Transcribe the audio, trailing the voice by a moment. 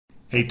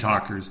Hey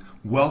talkers,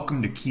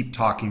 welcome to Keep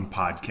Talking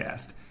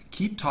Podcast.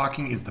 Keep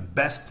Talking is the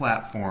best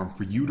platform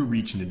for you to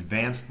reach an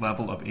advanced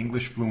level of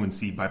English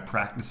fluency by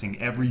practicing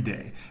every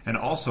day and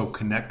also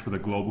connect with a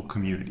global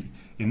community.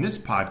 In this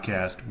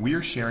podcast, we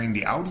are sharing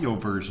the audio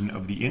version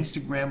of the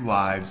Instagram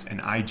Lives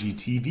and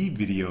IGTV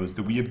videos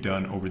that we have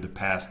done over the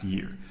past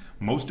year.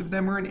 Most of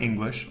them are in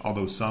English,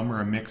 although some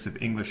are a mix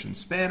of English and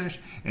Spanish,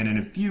 and in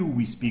a few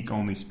we speak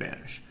only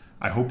Spanish.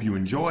 I hope you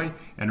enjoy,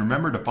 and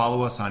remember to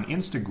follow us on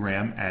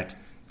Instagram at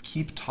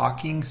Keep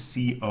Talking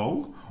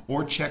CO,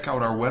 or check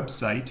out our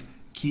website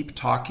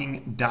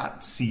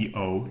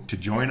keeptalking.co to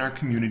join our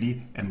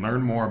community and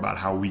learn more about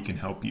how we can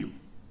help you.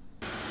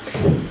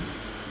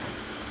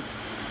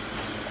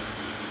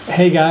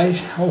 Hey guys,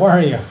 how are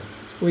you?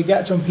 We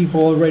got some people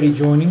already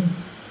joining.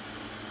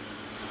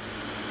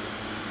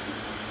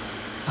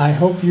 I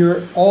hope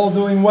you're all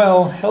doing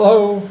well.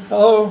 Hello,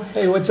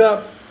 hey, what's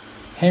up?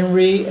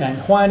 Henry and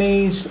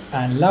Juanis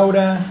and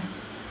Laura,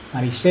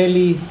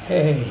 Mariceli,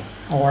 hey,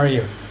 how are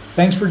you?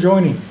 Thanks for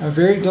joining. I'm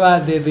very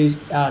glad that this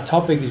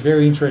topic is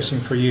very interesting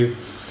for you.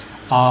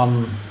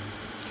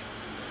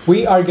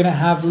 We are going to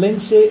have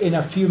Lindsay in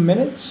a few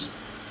minutes,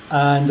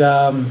 and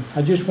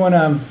I just want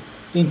to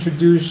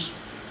introduce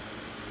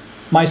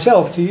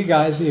myself to you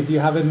guys if you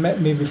haven't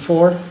met me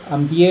before.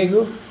 I'm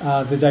Diego,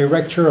 the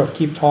director of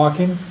Keep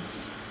Talking.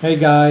 Hey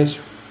guys,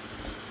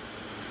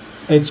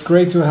 it's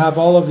great to have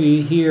all of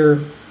you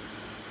here.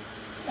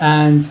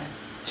 And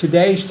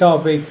today's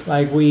topic,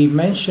 like we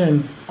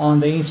mentioned on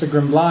the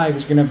Instagram Live,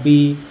 is going to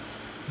be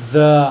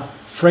the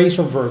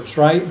phrasal verbs,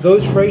 right?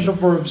 Those phrasal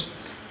verbs,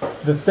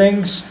 the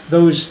things,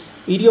 those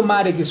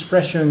idiomatic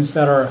expressions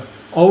that are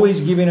always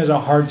giving us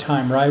a hard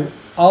time, right?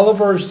 All of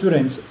our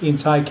students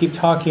inside Keep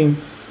Talking,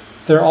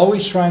 they're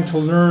always trying to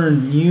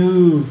learn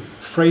new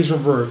phrasal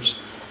verbs,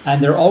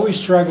 and they're always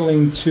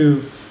struggling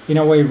to, in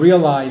a way,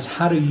 realize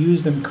how to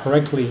use them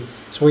correctly.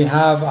 So we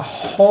have a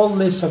whole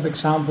list of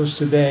examples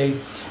today,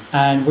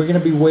 and we're going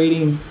to be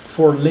waiting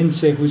for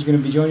Lindsay, who's going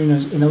to be joining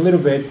us in a little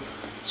bit,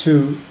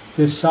 to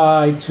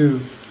decide to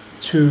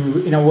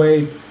in a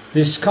way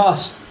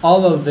discuss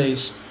all of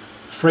these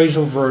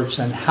phrasal verbs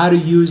and how to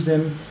use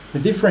them, the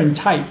different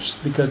types,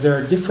 because there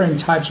are different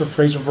types of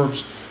phrasal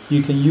verbs.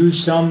 You can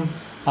use some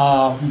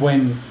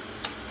when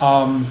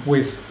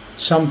with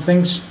some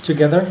things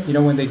together,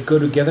 when they go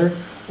together,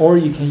 or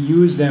you can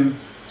use them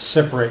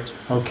separate,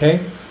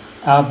 okay?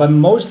 But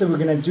mostly we're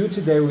going to do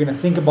today, we're going to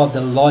think about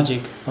the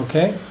logic,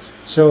 okay?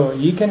 So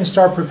you can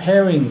start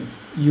preparing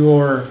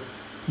your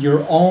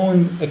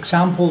own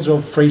examples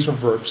of phrasal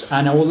verbs,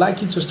 and I would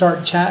like you to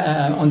start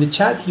on the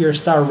chat here.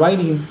 Start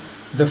writing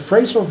the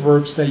phrasal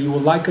verbs that you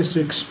would like us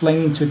to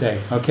explain today,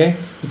 okay?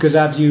 Because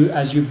as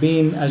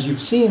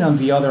you've seen on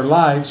the other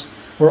lives,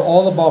 we're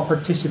all about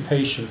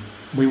participation.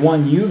 We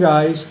want you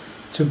guys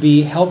to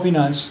be helping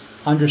us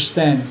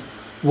understand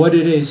what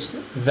it is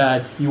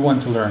that you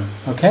want to learn,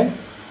 okay?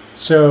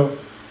 So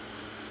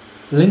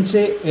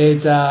Lindsay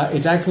is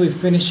actually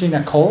finishing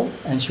a call,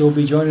 and she will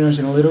be joining us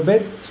in a little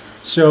bit.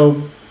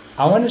 So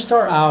I want to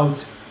start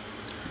out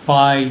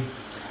by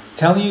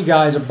telling you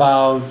guys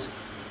about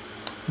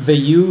the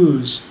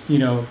use,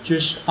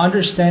 just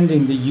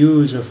understanding the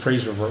use of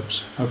phrasal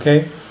verbs,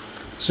 okay?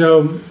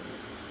 So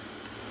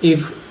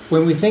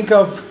when we think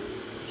of,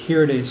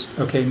 here it is,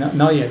 okay,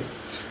 not yet.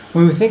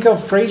 When we think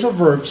of phrasal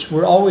verbs,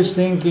 we're always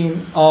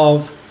thinking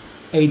of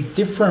a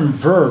different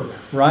verb,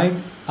 right?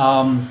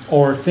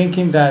 Or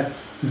thinking that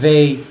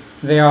they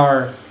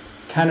are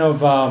kind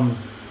of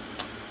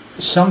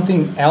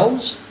something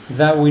else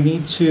that we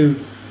need to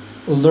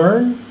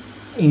learn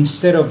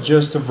instead of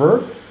just a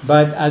verb.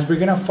 But as we're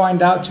going to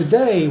find out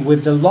today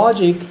with the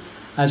logic,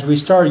 as we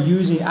start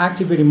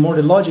activating more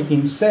the logic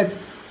instead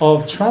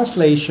of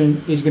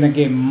translation, is going to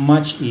get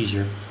much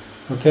easier.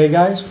 Okay,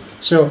 guys?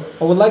 So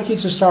I would like you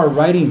to start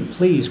writing,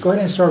 please. Go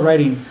ahead and start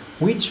writing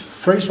which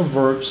phrasal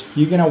verbs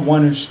you're going to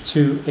want us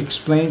to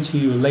explain to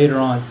you later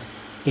on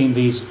in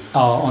these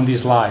on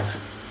this live.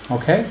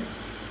 Okay?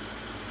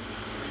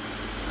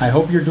 I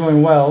hope you're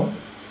doing well.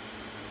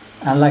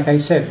 And like I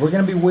said, we're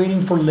going to be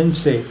waiting for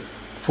Lindsay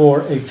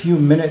for a few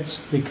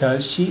minutes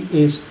because she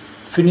is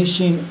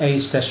finishing a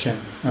session.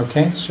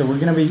 Okay? So we're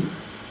going to be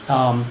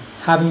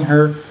having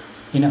her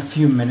in a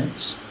few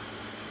minutes.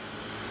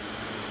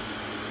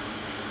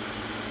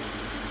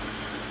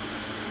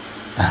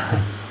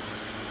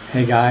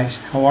 Hey guys,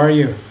 how are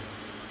you?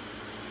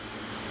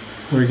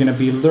 We're going to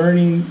be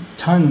learning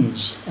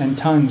tons and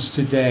tons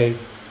today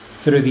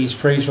through these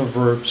phrasal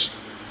verbs,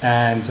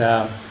 and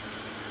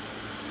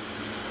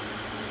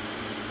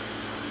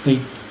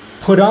they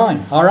put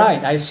on. All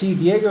right, I see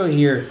Diego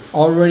here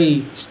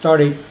already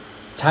started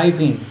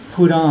typing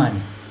put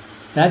on.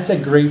 That's a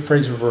great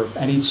phrasal verb,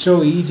 and it's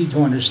so easy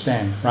to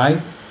understand,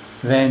 right?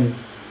 Then,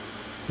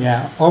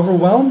 yeah,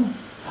 overwhelm.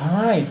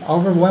 All right,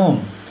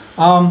 overwhelm.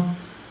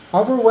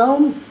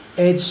 Overwhelm,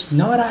 it's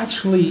not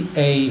actually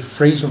a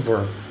phrasal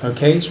verb,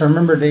 okay? So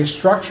remember, the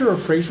structure of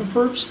phrasal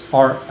verbs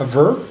are a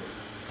verb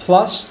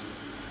plus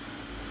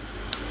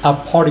a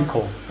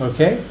particle,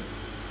 okay?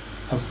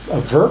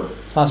 A verb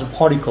plus a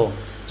particle.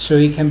 So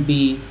it can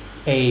be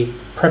a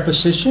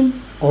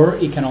preposition, or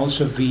it can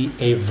also be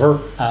a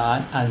verb,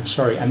 an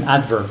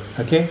adverb,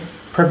 okay?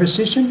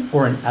 Preposition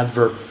or an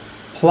adverb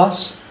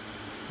plus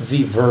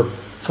the verb.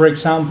 For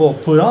example,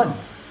 put on,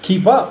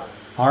 keep up.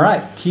 All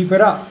right, keep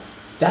it up.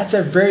 That's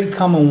a very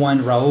common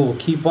one, Raul,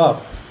 keep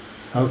up.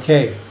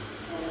 Okay,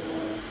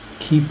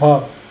 keep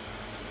up.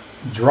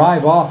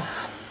 Drive off.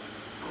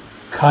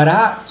 Cut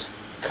out,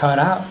 cut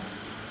out.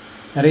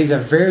 That is a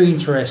very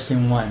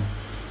interesting one.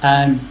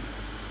 And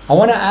I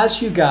want to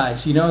ask you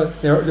guys, you know,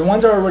 the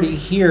ones that are already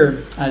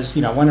here, as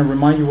you know, I want to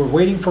remind you, we're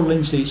waiting for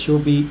Lindsay. She'll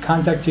be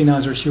contacting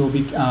us, or she will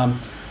be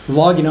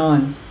logging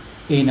on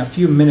in a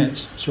few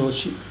minutes. So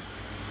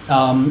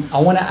I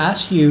want to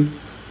ask you,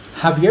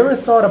 have you ever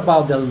thought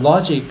about the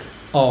logic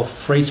of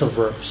phrasal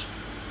verbs?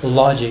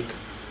 Logic,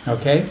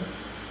 okay?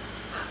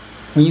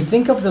 When you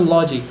think of the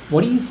logic,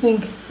 what do you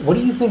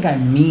think I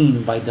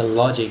mean by the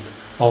logic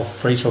of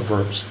phrasal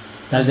verbs?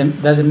 Does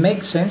it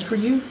make sense for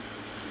you?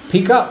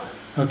 Pick up,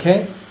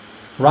 okay?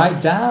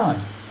 Write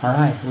down. All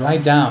right,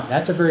 write down.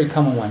 That's a very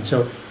common one.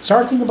 So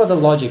start thinking about the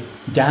logic.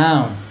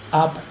 Down,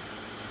 up,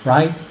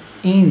 right,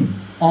 in,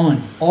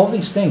 on, all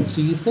these things.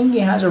 Do you think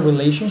it has a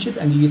relationship,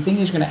 and do you think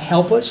it's going to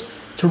help us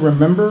to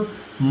remember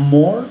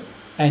more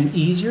and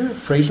easier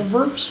phrasal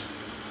verbs?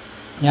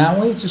 Yeah, I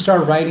want you to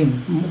start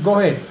writing. Go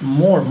ahead,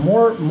 more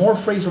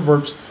phrasal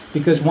verbs,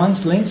 because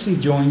once Lindsay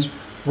joins,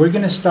 we're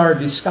going to start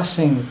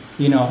discussing,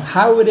 you know,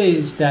 how it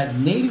is that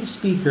native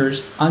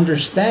speakers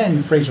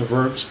understand phrasal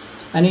verbs,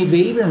 and if they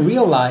even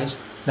realize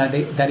that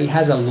it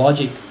has a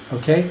logic.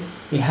 Okay,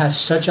 it has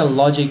such a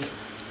logic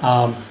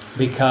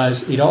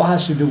because it all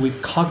has to do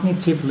with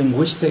cognitive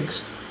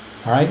linguistics.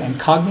 All right, and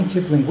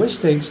cognitive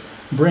linguistics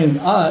bring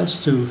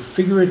us to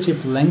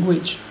figurative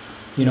language.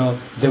 You know,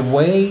 the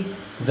way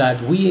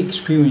that we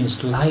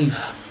experience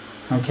life.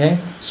 Okay,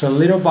 so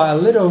little by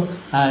little,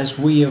 as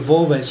we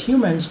evolve as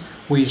humans,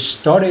 we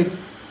started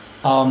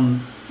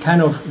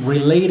kind of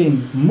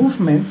relating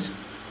movement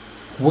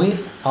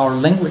with our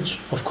language,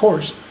 of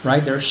course,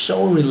 right? They're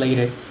so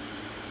related.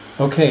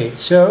 Okay,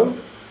 so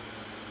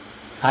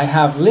I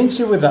have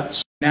Lindsay with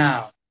us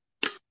now.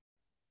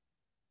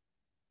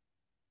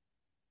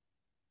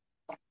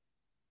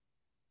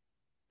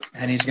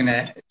 And he's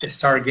gonna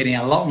start getting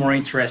a lot more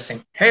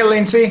interesting. Hey,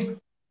 Lindsay.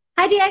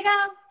 Hi,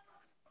 Diego.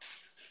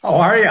 How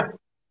are you?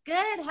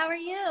 Good. How are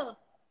you?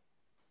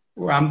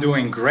 Well, I'm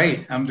doing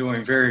great. I'm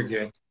doing very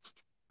good.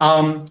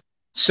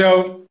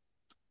 So,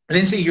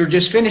 Lindsay, you're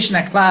just finishing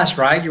a class,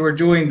 right? You were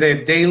doing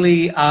the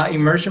daily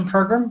immersion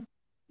program?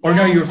 Or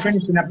no, you were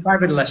finishing a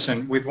private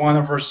lesson with one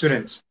of our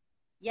students.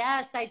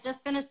 Yes, I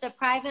just finished a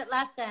private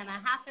lesson, a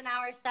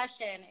half-an-hour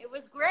session. It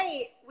was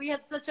great. We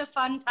had such a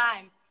fun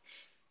time.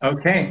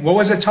 Okay. What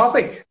was the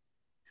topic?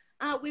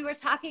 We were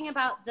talking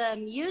about the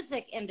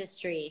music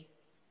industry.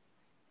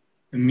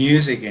 The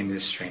music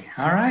industry.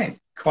 All right.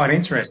 Quite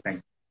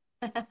interesting.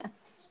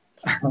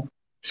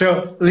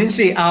 So,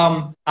 Lindsay,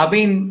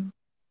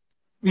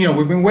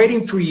 we've been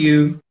waiting for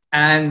you,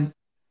 and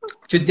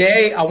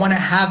today I want to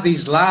have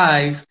these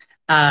live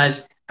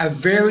as a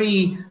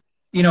very,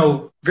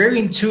 very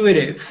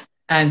intuitive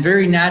and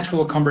very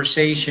natural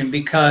conversation,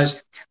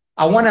 because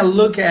I want to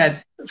look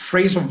at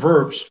phrasal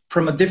verbs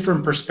from a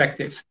different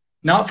perspective,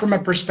 not from a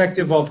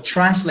perspective of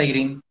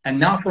translating and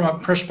not from a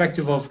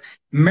perspective of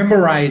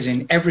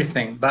memorizing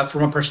everything, but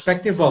from a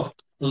perspective of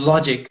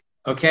logic,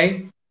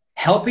 okay?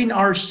 Helping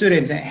our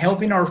students and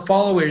helping our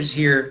followers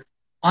here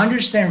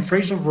understand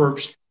phrasal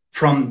verbs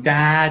from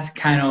that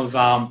kind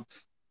of,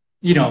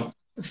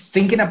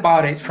 thinking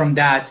about it from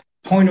that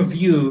point of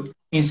view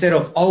instead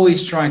of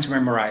always trying to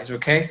memorize,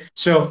 okay?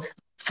 So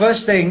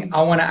first thing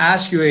I want to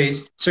ask you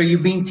is, so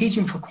you've been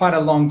teaching for quite a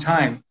long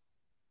time.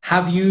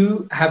 Have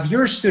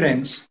your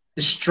students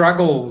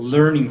struggled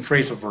learning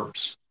phrasal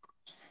verbs?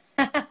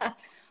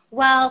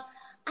 Well,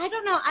 I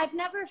don't know. I've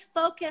never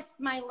focused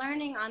my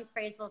learning on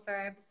phrasal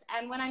verbs.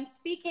 And when I'm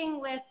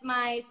speaking with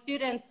my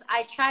students,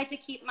 I try to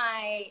keep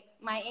my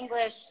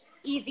English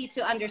easy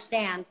to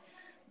understand.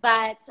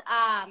 But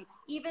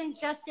even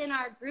just in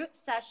our group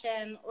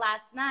session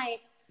last night,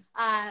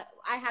 I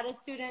had a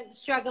student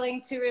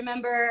struggling to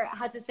remember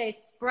how to say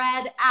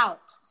spread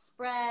out,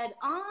 spread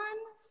on,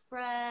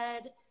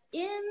 spread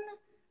in,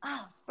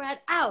 spread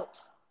out.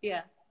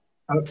 Yeah.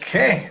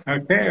 Okay.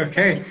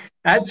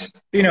 That's,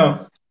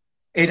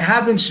 it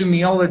happens to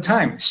me all the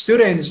time.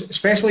 Students,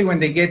 especially when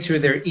they get to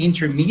their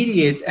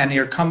intermediate and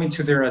they're coming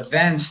to their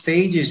advanced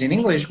stages in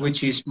English,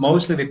 which is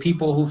mostly the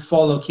people who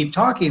follow Keep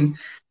Talking,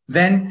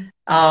 then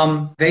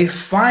they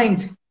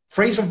find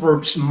phrasal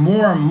verbs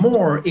more and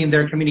more in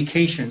their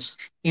communications,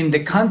 in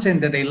the content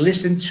that they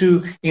listen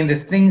to, in the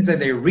things that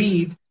they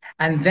read.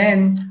 And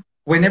then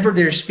whenever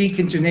they're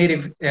speaking to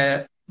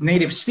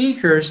native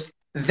speakers,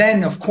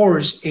 then of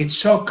course it's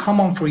so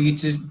common for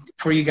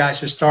you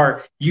guys to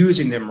start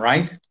using them,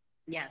 right?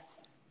 Yes.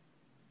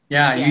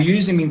 Yeah, yes. You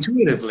use them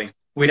intuitively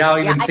without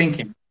even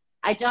thinking.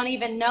 I don't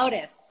even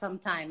notice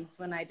sometimes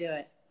when I do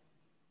it.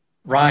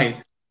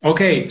 Right.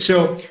 Okay.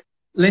 So,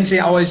 Lindsay,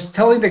 I was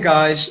telling the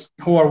guys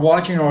who are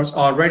watching us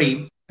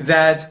already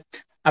that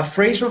a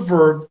phrasal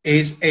verb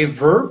is a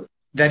verb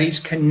that is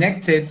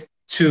connected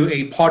to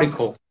a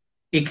particle.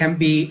 It can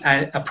be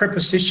a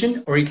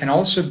preposition, or it can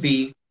also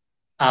be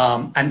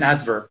an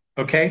adverb,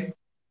 okay?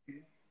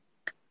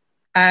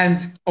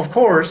 And of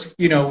course,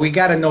 you know, we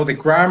got to know the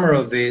grammar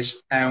of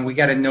this, and we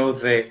got to know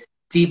the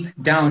deep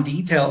down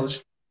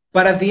details.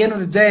 But at the end of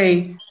the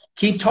day,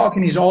 Keep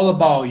Talking is all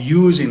about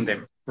using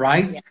them,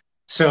 right? Yeah.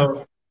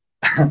 So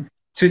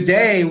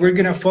today we're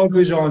going to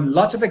focus on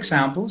lots of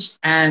examples,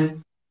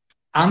 and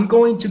I'm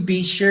going to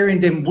be sharing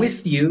them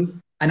with you.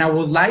 And I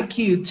would like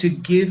you to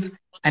give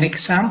an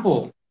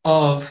example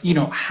of, you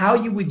know, how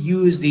you would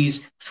use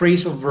these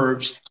phrasal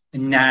verbs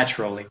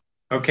naturally,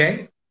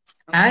 okay?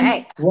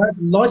 And what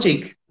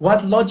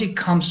logic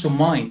comes to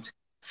mind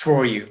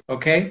for you,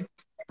 okay?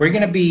 We're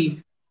going to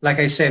be, like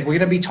I said, we're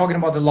going to be talking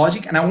about the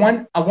logic, and I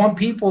want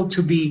people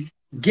to be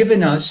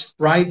giving us,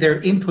 right,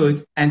 their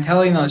input and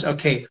telling us,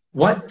 okay,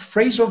 what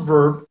phrasal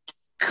verb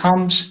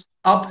comes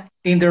up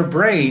in their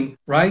brain,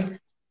 right,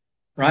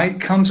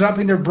 comes up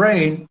in their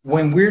brain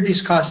when we're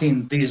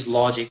discussing this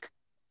logic.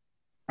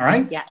 All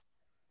right? Yeah.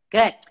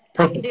 Good.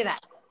 Perfect. I can do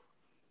that.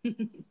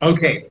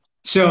 Okay.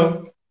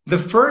 So the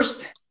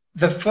first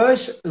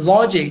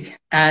logic,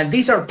 and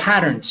these are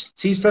patterns.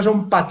 Sí, estos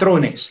son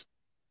patrones.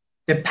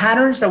 The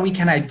patterns that we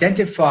can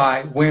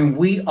identify when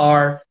we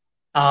are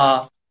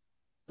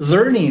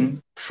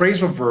learning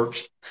phrasal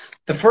verbs.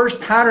 The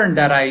first pattern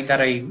that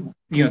I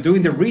you know,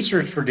 doing the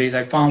research for this,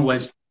 I found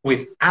was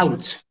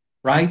without,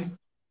 right?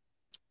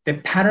 The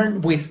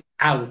pattern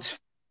without.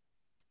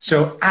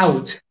 So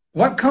out.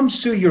 What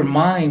comes to your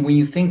mind when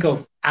you think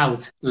of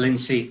out,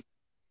 Lindsay?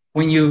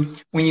 When you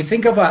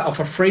think of a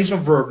phrasal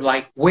verb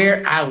like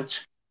wear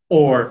out,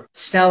 or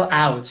sell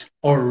out,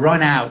 or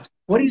run out,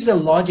 what is the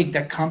logic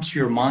that comes to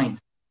your mind?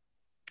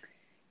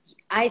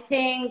 I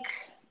think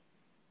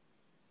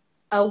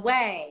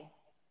away.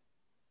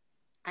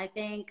 I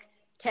think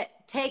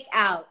take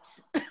out,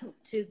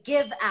 to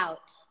give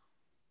out,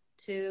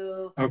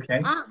 to...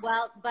 Okay.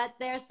 Well, but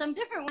there's some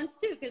different ones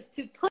too, because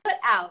to put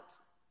out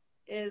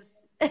is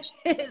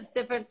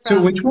different from...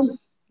 So which one?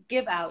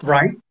 Give out.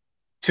 Right.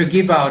 To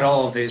give out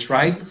all of this,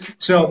 right?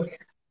 So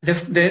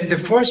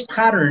the first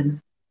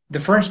pattern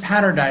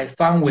that I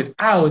found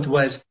without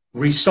was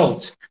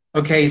result.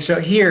 Okay, so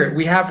here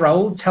we have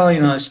Raul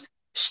telling us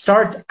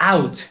start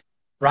out,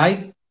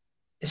 right?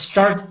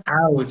 Start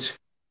out,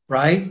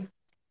 right?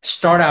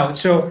 Start out.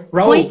 So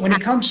Raul, when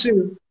it comes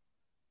to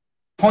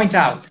point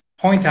out,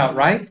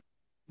 right?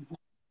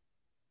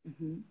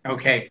 Mm-hmm.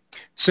 Okay,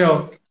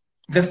 so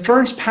the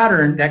first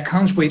pattern that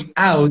comes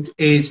without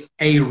is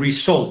a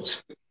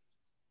result.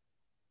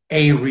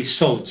 A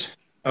result,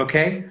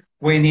 okay?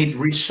 When it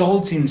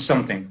results in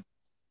something.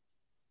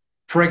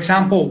 For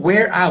example,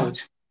 wear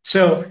out.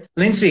 So,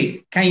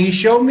 Lindsay, can you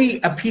show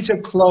me a piece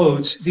of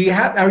clothes?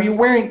 Are you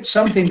wearing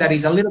something that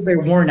is a little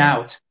bit worn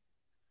out?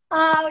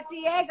 Oh,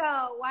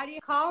 Diego, why do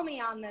you call me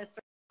on this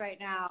right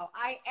now?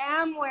 I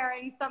am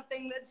wearing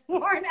something that's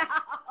worn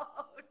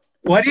out.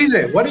 What is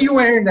it? What are you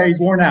wearing that is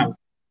worn out?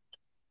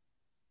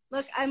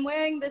 Look, I'm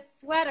wearing this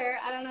sweater.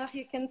 I don't know if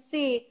you can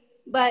see,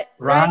 but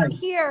right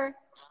here,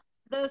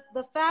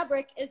 the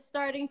fabric is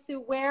starting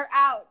to wear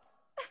out.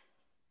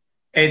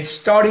 It's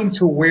starting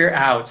to wear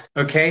out,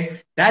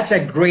 okay? That's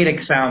a great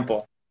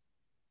example.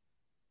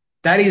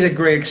 That is a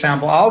great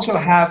example. I also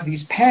have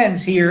these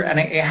pens here, and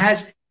it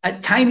has a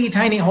tiny,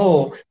 tiny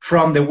hole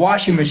from the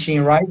washing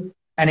machine, right?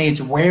 And it's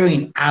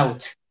wearing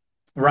out,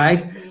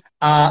 right?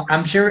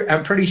 I'm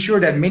pretty sure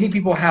that many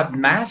people have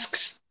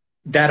masks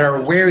that are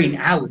wearing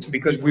out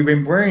because we've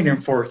been wearing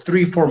them for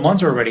 3-4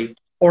 months already,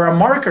 or a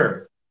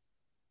marker.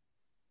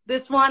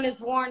 This one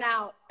is worn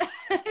out.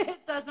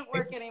 It doesn't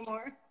work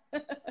anymore.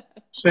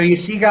 So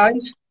you see,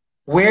 guys,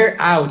 wear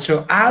out.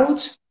 So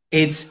out,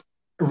 it's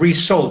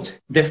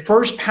result. The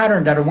first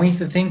pattern that I want you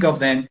to think of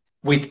then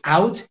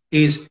without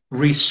is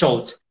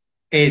result.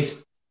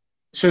 It's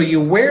so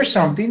you wear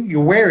something,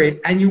 you wear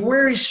it, and you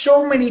wear it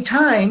so many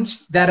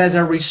times that as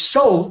a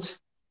result,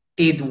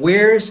 it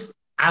wears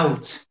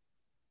out.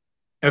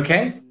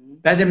 Okay?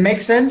 Does it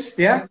make sense?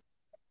 Yeah?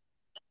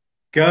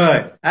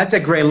 Good. That's a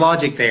great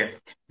logic there.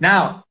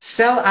 Now,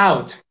 sell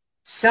out.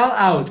 Sell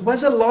out.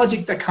 What's the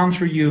logic that comes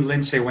for you,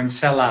 Lindsay, when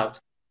sell out?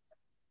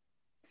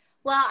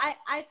 Well,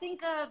 I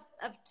think of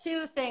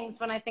two things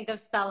when I think of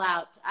sell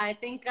out. I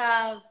think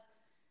of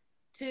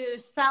to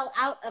sell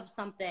out of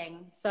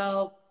something.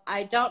 So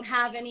I don't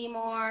have any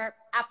more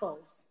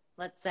apples,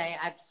 let's say.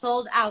 I've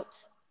sold out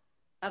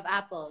of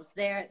apples.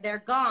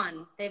 They're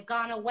gone. They've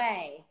gone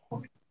away.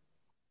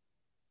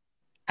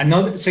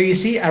 So you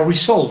see a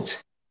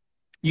result.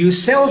 You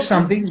sell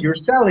something, you're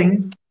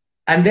selling,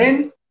 and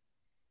then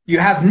you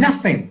have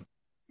nothing.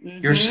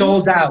 Mm-hmm. You're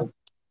sold out,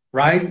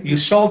 right? You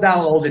sold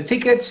out all the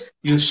tickets.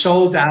 You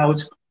sold out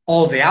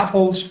all the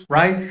apples,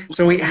 right?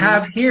 So we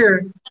have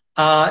here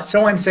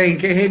someone saying,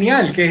 que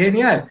genial, que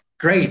genial.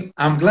 Great.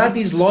 I'm glad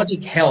this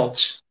logic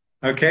helps.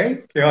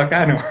 Okay? Que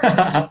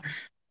bacano.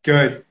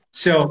 Good.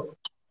 So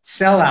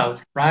sell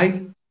out, right?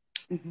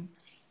 Mm-hmm.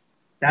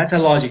 That's a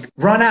logic.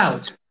 Run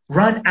out.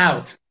 Run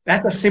out.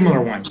 That's a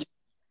similar one.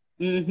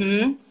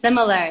 Mm-hmm.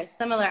 Similar,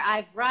 similar.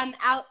 I've run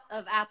out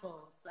of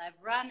apples. I've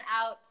run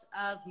out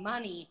of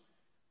money.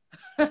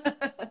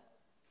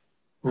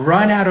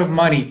 Run out of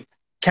money.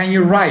 Can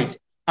you write?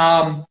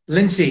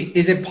 Lindsay,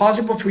 is it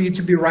possible for you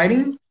to be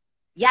writing?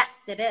 Yes,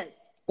 it is.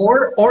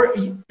 Or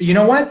you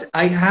know what?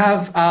 I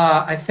have,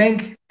 I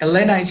think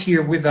Elena is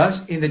here with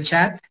us in the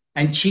chat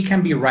and she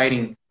can be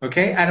writing,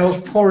 okay? And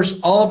of course,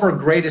 all of our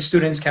greatest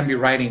students can be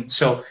writing.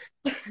 So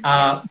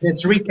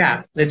let's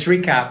recap. Let's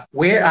recap.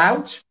 Wear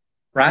out,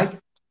 right?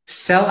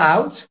 Sell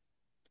out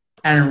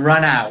and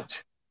run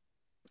out.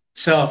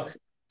 So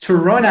to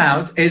run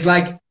out is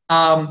like,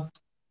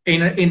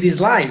 in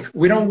this life,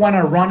 we don't want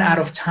to run out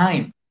of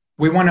time.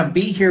 We want to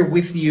be here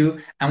with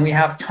you and we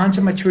have tons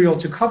of material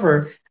to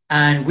cover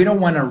and we don't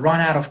want to run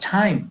out of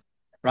time,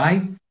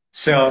 right?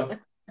 So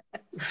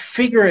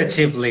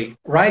figuratively,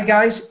 right,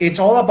 guys? It's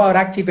all about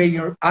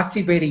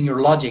activating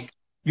your logic.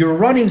 You're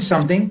running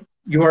something,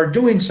 you are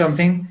doing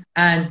something,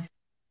 and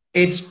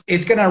it's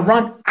going to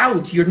run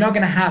out. You're not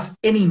going to have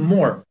any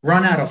more.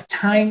 Run out of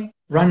time,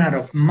 run out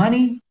of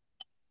money,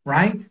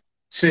 right?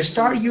 So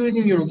start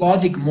using your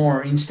logic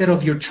more instead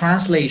of your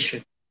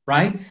translation,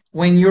 right?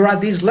 When you're at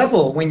this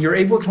level, when you're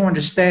able to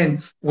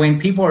understand when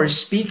people are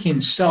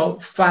speaking so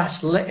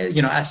fast,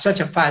 you know, at such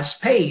a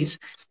fast pace,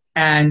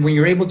 and when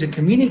you're able to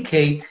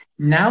communicate,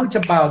 now it's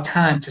about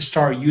time to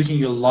start using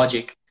your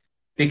logic,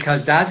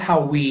 because that's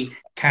how we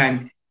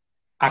can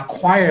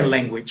acquire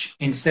language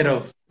instead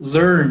of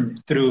learn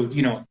through,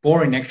 you know,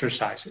 boring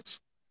exercises.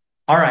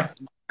 All right,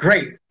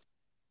 great.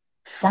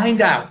 Find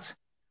out.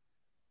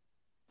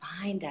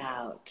 Find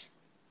out.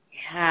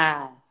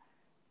 Yeah.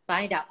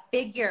 Find out.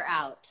 Figure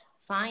out.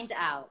 Find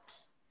out.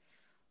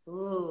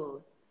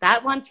 Ooh,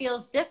 that one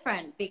feels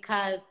different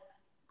because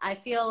I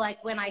feel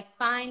like when I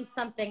find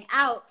something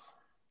out,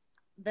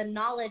 the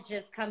knowledge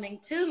is coming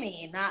to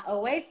me, not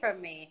away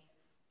from me.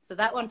 So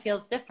that one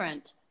feels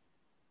different.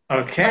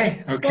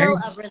 Okay. But it's Okay.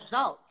 still a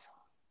result.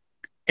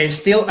 It's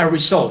still a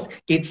result.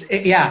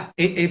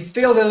 It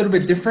feels a little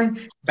bit different,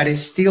 but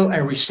it's still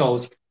a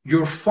result.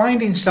 You're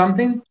finding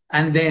something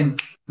and then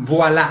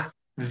voila,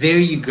 there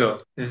you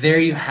go. There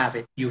you have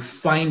it. You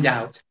find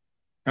out.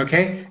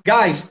 Okay,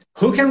 guys,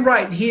 who can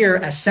write here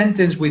a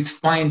sentence with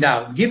find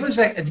out? Give us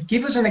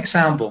an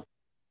example.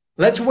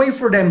 Let's wait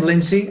for them,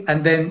 Lindsay,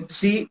 and then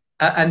see,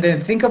 and then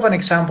think of an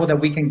example that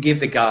we can give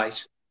the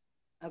guys.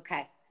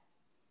 Okay.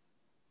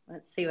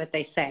 Let's see what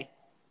they say.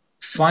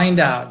 Find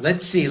out.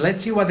 Let's see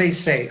what they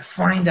say.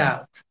 Find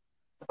out.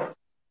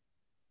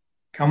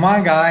 Come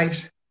on,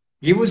 guys.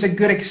 Give us a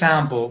good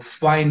example.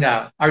 Find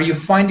out. Are you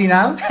finding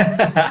out?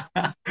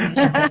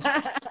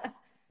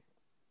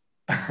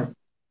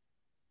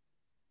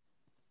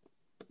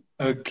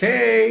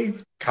 Okay.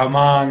 Come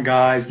on,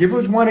 guys. Give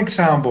us one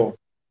example.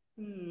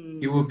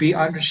 It will be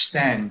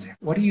understand.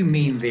 What do you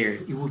mean there?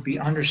 It will be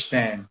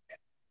understand.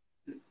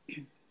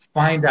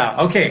 Find out.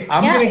 Okay,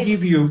 I'm going to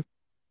give you.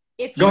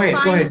 Go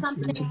ahead.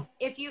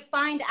 If you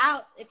find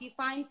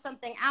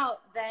something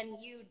out, then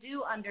you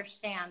do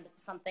understand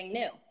something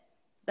new.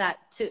 That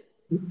too.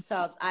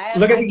 So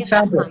look at the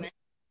example.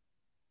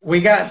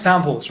 We got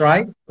samples,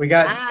 right? We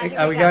got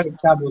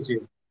examples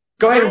here.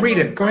 Go ahead and read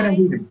it. Go ahead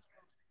and read it.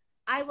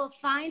 I will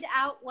find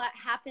out what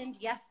happened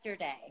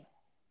yesterday.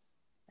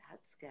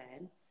 That's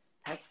good.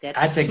 That's good.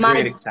 That's a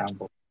great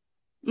example.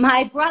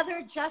 My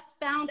brother just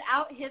found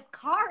out his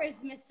car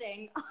is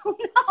missing. Oh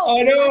no!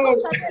 Oh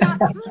no! That's not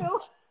true.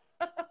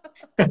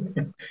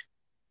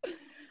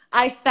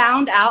 I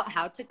found out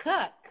how to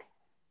cook.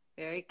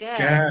 Very good.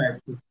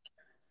 Good.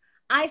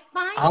 I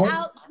find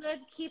out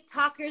good keep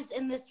talkers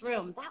in this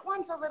room. That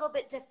one's a little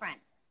bit different.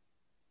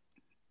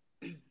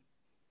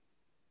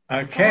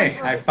 Okay,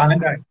 I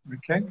found out.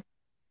 Okay.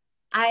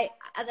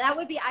 That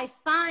would be I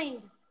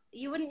find.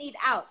 You wouldn't need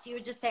out. You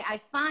would just say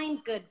I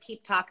find good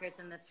keep talkers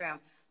in this room.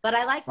 But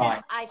I like this.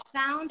 I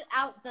found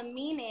out the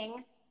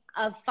meaning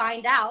of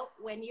find out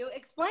when you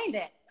explained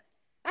it.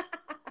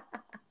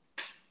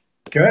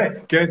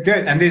 Good.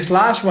 And this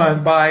last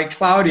one by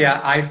Claudia,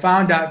 I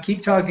found out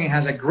Keep Talking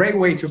has a great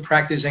way to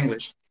practice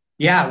English.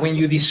 Yeah, when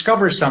you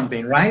discover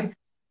something, right?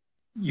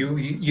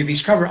 You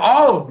discover,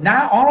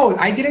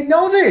 I didn't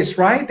know this,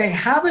 right? They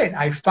have it.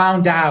 I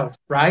found out,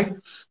 right?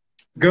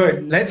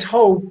 Good. Let's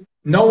hope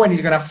no one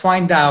is going to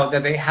find out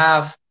that they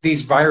have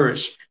this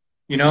virus.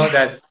 You know,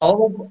 that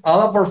all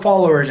of our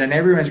followers and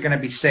everyone's going to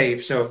be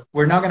safe. So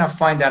we're not going to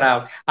find that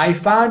out. I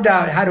found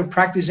out how to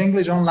practice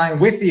English online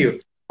with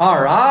you.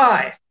 All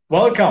right.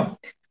 Welcome.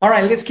 All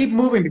right. Let's keep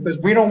moving because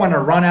we don't want to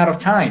run out of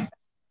time.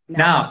 No.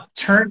 Now,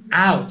 turn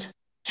out.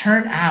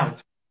 Turn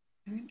out.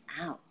 Turn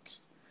out.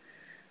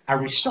 A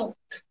result.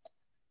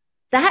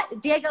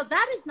 Diego,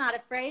 that is not a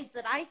phrase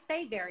that I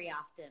say very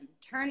often.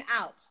 Turn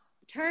out.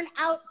 Turn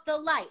out the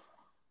light.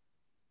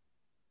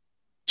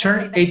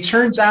 It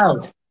turns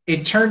out.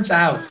 It turns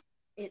out.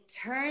 It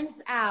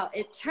turns out.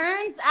 It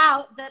turns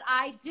out that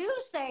I do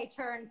say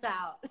turns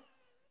out.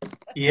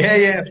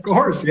 Yeah, of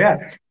course,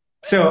 yeah.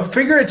 So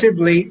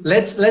figuratively,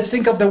 let's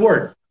think of the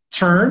word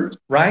turn,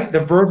 right?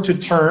 The verb to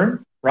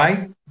turn,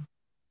 right?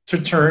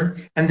 to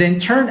turn, and then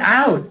turn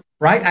out,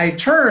 right? I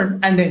turn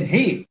and then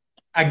he,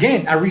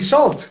 again, a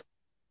result,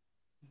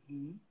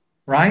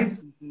 right?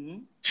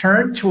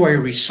 Turn to a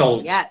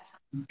result.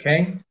 Yes.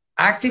 Okay.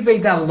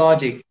 Activate that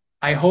logic.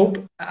 I hope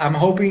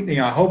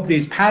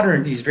this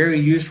pattern is very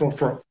useful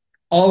for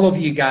all of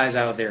you guys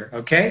out there.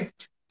 Okay.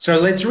 So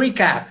let's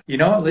recap,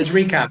 let's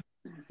recap.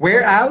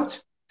 Wear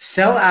out,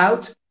 sell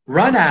out,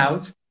 run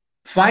out,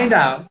 find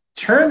out,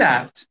 turn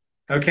out.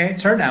 Okay.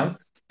 Turn out.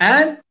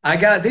 And I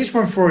got this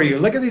one for you.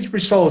 Look at this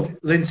result,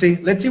 Lindsay.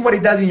 Let's see what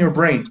it does in your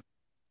brain.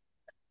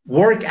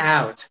 Work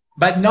out,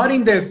 but not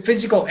in the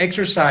physical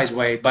exercise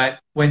way, but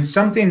when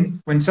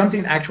something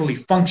actually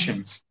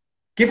functions.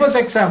 Give us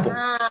an example.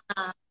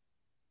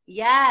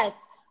 Yes.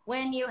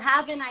 When you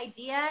have an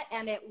idea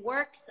and it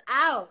works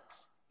out,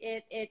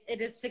 it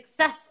is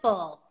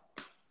successful.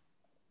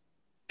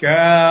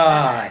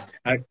 Good.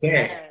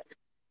 Okay.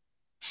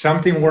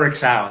 Something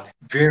works out.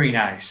 Very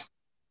nice.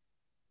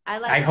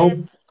 I hope.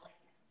 this.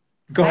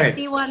 Go ahead.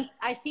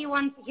 I see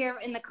one here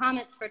in the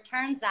comments for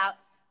turns out.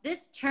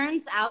 This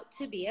turns out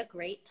to be a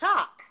great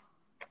talk.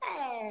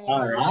 Hey.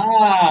 All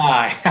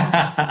right.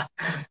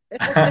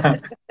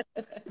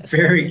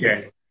 Very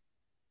good.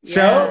 Yeah.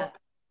 So,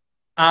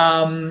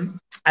 and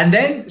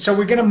then, so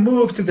we're going to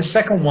move to the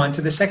second one,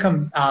 to the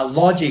second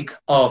logic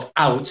of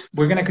out.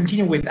 We're going to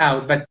continue with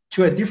out, but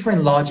to a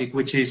different logic,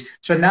 which is,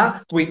 so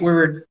now we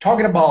were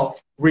talking about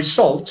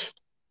result.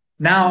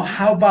 Now,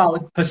 how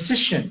about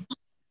position,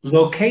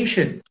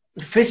 location,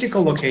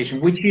 physical location,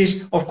 which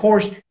is, of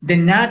course, the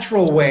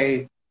natural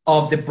way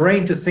of the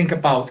brain to think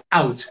about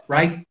out,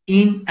 right?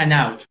 In and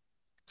out.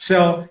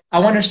 So I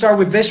want to start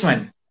with this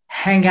one,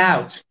 hang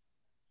out.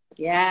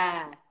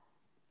 Yeah.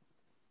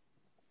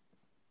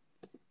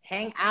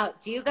 Hang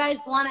out. Do you guys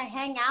want to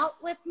hang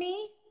out with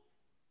me?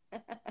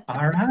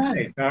 All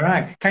right. All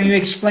right. Can you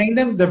explain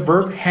them? The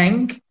verb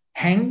hang?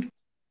 Hang?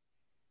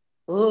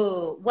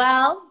 Ooh,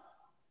 well,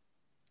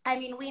 I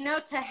mean, we know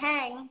to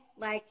hang,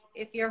 like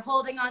if you're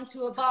holding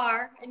onto a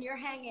bar and you're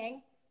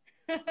hanging.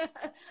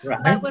 Right,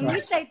 but when we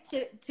right.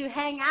 say to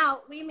hang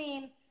out, we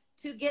mean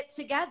to get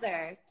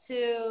together,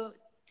 to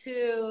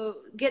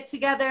get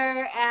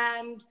together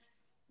and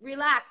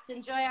relax,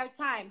 enjoy our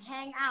time,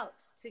 hang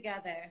out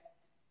together.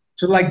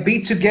 To like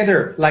be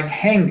together, like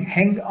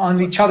hang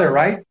on each other,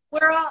 right?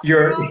 We're all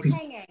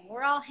hanging.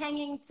 We're all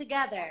hanging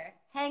together.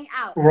 Hang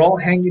out. We're all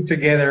hanging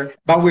together,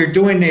 but we're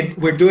doing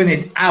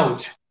it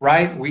out,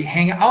 right? We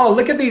hang. Oh,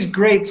 look at this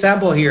great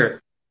sample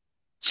here.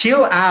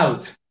 Chill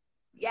out.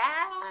 Yeah.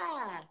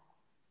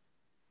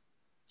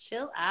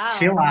 Chill out.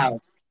 Chill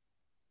out.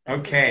 That's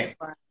Okay.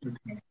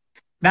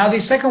 Now the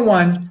second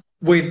one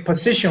with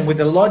position, with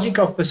the logic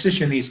of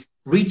position, is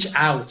reach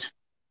out.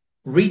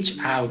 Reach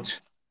out.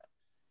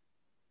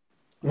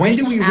 When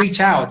do we reach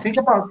out? Think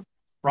about,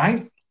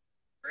 right?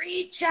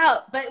 Reach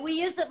out, but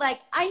we use it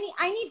like I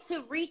need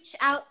to reach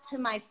out to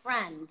my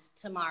friend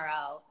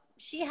tomorrow.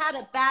 She had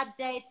a bad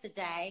day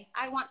today.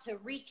 I want to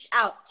reach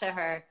out to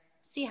her,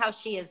 see how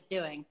she is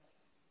doing.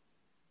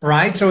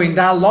 Right. So in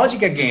that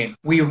logic again,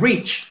 we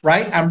reach,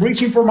 right? I'm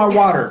reaching for my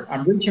water.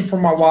 I'm reaching for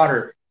my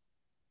water.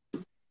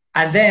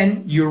 And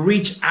then you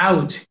reach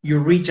out. You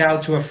reach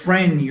out to a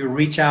friend. You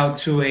reach out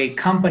to a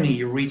company.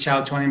 You reach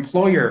out to an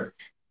employer,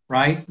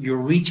 right? You're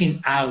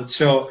reaching out.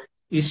 So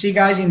you see,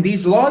 guys, in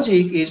this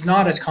logic, it's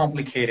not as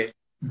complicated.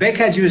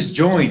 Becca just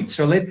joined.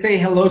 So let's say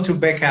hello to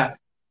Becca.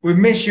 We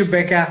miss you,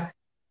 Becca.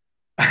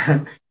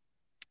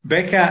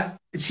 Becca,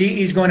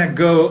 she is going to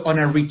go on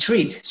a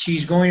retreat.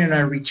 She's going on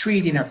a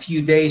retreat in a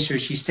few days. So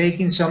she's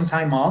taking some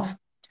time off.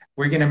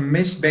 We're going to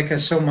miss Becca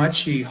so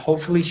much.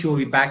 Hopefully she will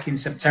be back in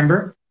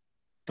September.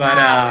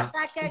 But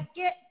Becca,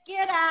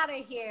 get out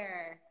of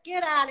here.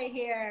 Get out of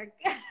here.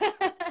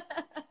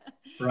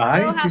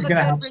 Right? Go have a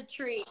good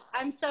retreat.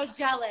 I'm so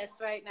jealous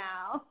right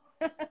now.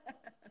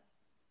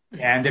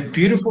 Yeah, and the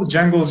beautiful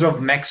jungles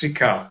of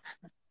Mexico.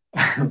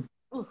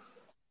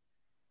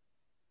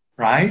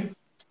 Right?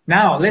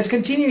 Now, let's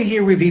continue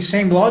here with the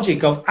same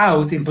logic of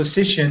out in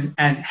position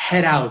and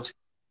head out.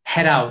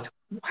 Head out.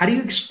 How do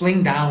you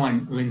explain that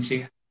one,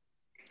 Lindsay?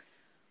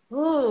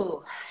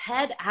 Ooh,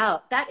 head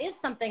out. That is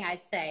something I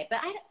say.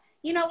 But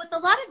with a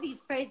lot of these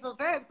phrasal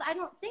verbs, I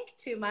don't think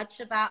too much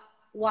about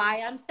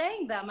why I'm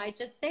saying them. I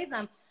just say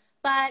them.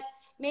 But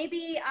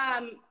maybe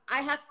I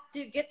have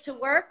to get to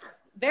work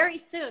very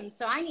soon,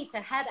 so I need to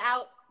head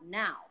out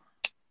now.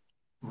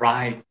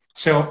 Right.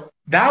 So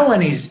that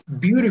one is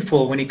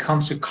beautiful when it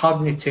comes to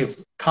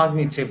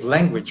cognitive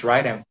language,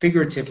 right? And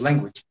figurative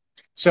language.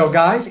 So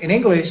guys, in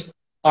English,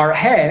 our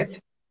head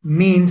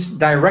means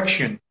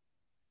direction,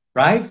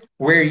 right?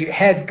 Where your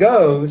head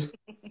goes,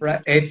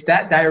 right? It's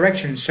that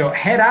direction. So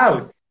head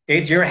out.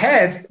 It's your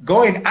head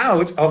going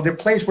out of the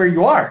place where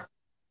you are,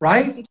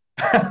 right?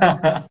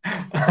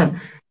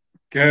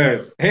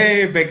 Good.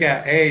 Hey,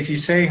 Becca. Hey,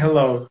 she's saying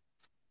hello.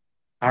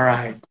 All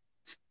right.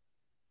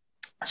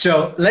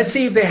 So let's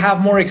see if they have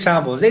more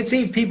examples. Let's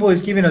see if people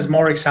is giving us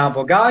more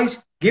examples.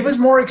 Guys, give us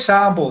more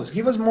examples.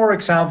 Give us more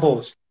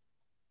examples.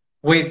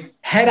 With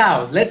head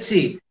out. Let's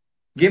see.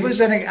 Give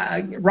us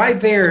right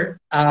there.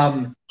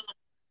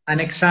 an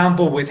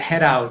example with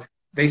head out.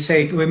 They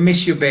say, we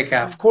miss you, Becca.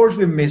 Of course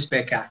we miss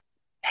Becca.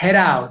 Head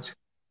out.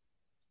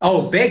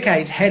 Oh, Becca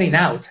is heading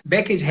out.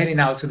 Becca is heading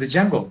out to the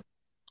jungle.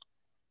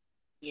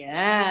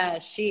 Yeah,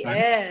 she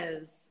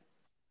is.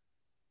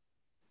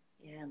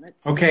 Yeah,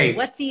 let's okay. See.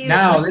 What do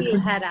you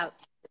head out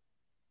to?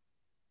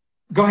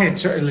 Go ahead,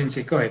 sorry,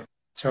 Lindsay. Go ahead.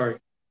 Sorry.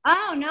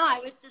 Oh, no,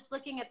 I was just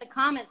looking at the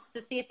comments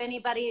to see if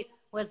anybody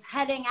was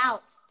heading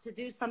out to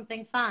do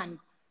something fun.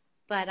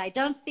 But I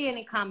don't see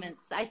any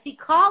comments. I see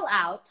call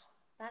out.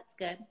 That's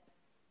good.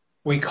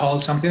 We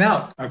called something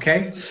out,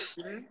 okay?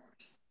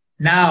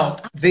 Now,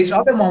 this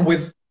other one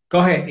with, go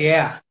ahead,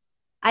 yeah.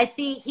 I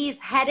see he's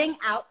heading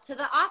out to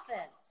the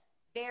office.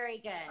 Very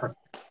good.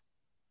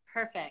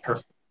 Perfect.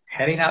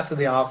 Heading out to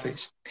the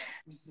office.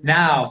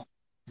 Now,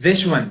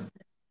 this one,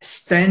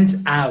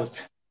 stands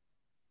out.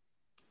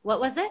 What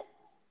was it?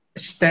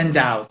 Stand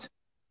out.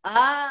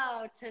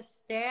 Oh, to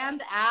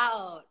stand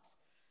out.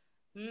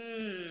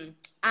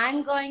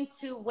 I'm going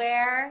to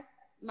wear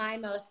my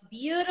most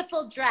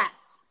beautiful dress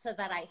so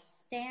that I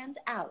stand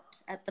out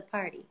at the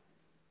party.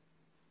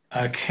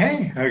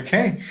 Okay,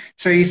 okay.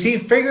 So you see,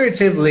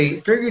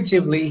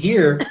 figuratively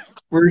here,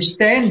 we're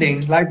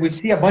standing, like we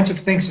see a bunch of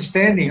things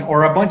standing,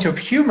 or a bunch of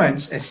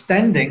humans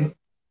standing,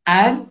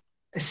 and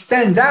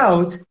stand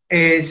out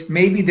is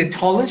maybe the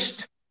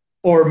tallest,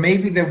 or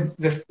maybe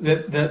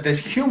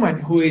the human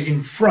who is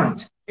in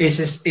front.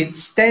 It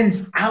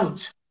stands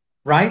out,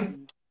 right?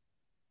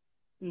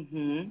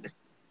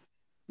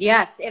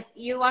 Yes, if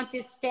you want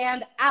to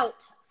stand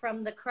out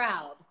from the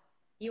crowd,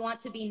 you want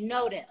to be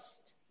noticed.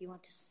 You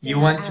want to stand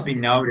out. To be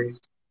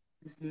noticed.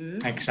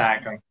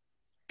 Exactly.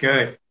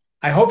 Good.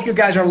 I hope you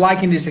guys are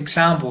liking these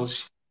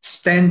examples.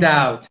 Stand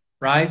out,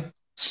 right?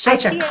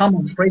 Such a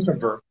common phrasal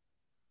verb.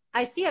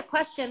 I see a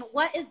question.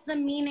 What is the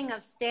meaning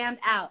of stand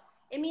out?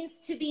 It means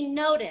to be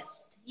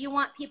noticed. You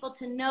want people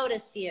to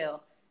notice you.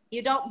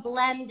 You don't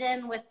blend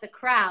in with the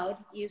crowd.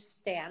 You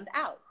stand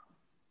out.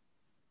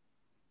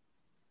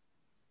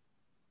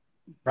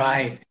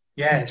 Right.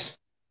 Yes.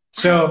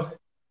 So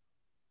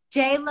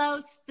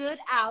J-Lo stood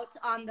out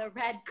on the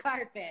red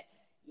carpet.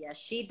 Yes,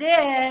 she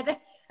did.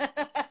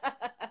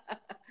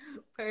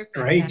 Perfect.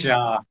 Great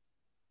job.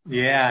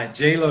 Yeah,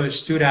 J-Lo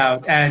stood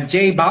out. And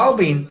J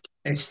Balvin,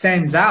 it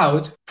stands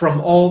out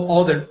from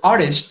all other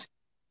artists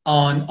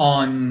on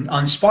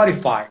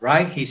Spotify,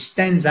 right? He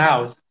stands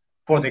out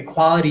for the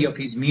quality of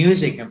his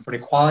music and for the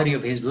quality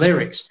of his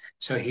lyrics.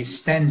 So he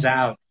stands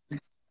out.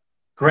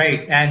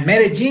 Great. And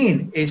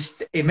Medellin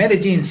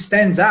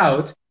stands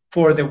out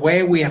for the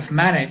way we have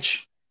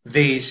managed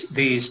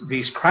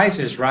these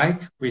crises, right?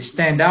 We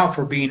stand out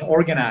for being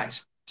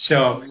organized.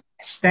 So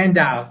stand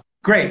out.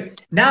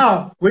 Great.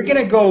 Now we're going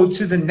to go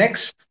to the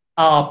next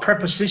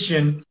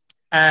preposition,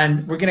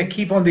 and we're going to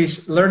keep on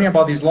this learning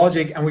about this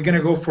logic, and we're going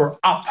to go for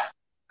up.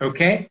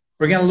 Okay?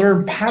 We're going to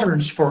learn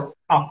patterns for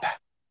up,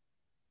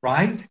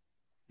 right?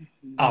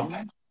 Up.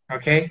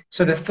 Okay?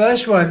 So the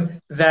first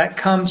one that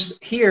comes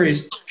here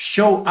is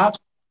show up.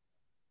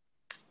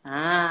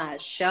 Ah,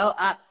 show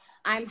up.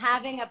 I'm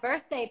having a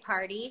birthday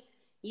party.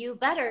 You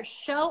better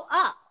show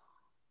up.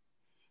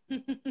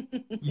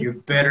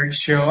 You better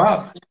show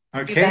up.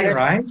 Okay,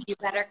 right? You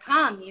better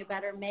come. You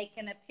better make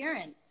an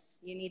appearance.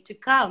 You need to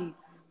come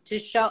to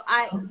show.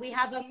 We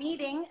have a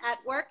meeting at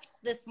work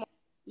this morning.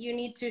 You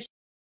need to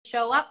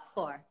show up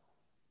for.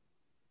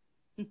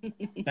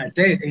 That's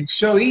it. It's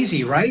so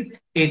easy, right?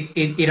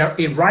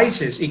 It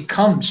rises. It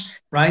comes,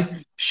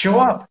 right? Show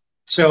up.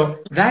 So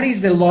that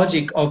is the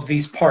logic of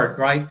this part,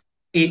 right?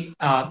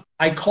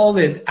 I call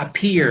it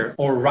appear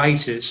or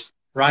rises,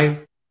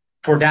 right?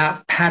 For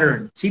that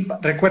pattern, ¿sí?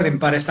 Recuerden,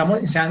 estamos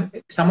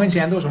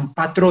enseñando son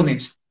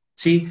patrones,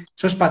 ¿sí?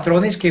 Esos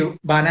patrones que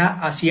van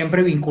a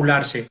siempre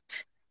vincularse.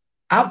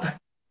 Up,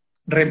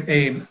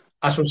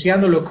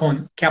 asociándolo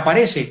con que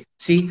aparece,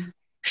 ¿sí?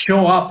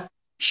 Show up,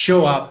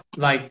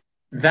 like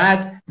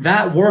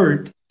that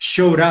word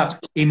showed up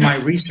in my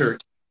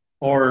research,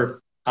 or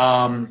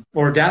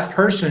that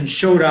person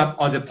showed up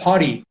at the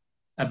party,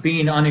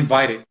 being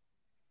uninvited,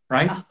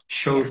 right?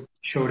 Showed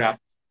up.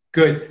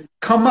 Good.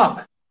 Come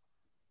up.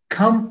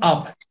 Come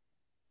up.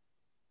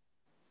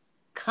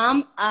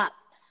 Come up.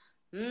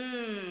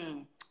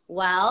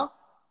 Well,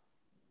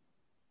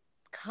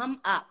 come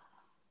up.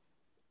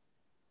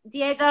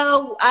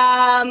 Diego,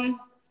 I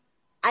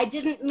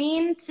didn't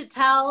mean to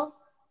tell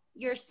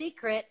your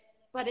secret,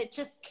 but it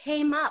just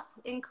came up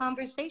in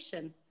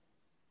conversation.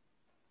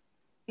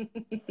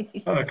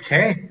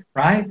 Okay,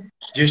 right?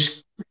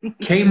 Just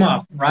came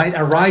up, right?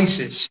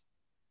 Arises,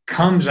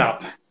 comes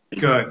up.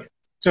 Good.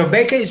 So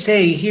Becca is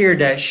saying here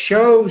that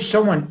show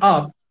someone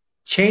up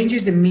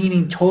changes the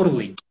meaning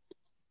totally.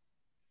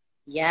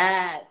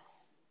 Yes.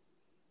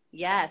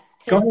 Yes.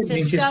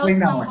 To show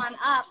someone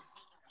up,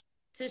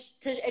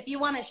 if you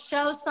want to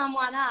show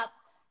someone up,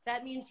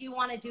 that means you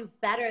want to do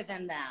better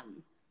than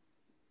them.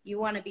 You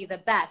want to be the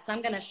best.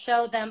 I'm going to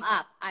show them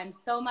up. I'm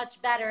so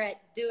much better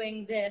at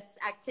doing this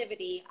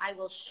activity. I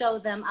will show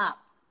them up.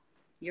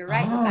 You're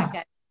right,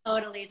 Rebecca.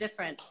 Totally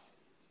different.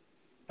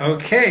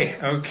 Okay.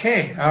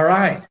 All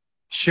right.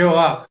 Show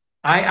up.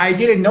 I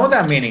didn't know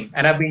that meaning,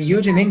 and I've been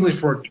using English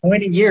for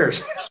 20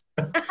 years.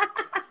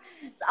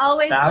 It's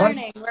always That one?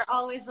 learning. We're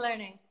always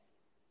learning.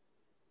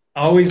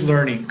 Always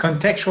learning,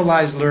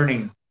 contextualized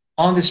learning,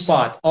 on the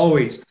spot,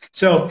 always.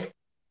 So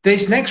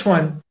this next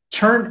one,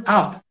 turn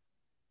up.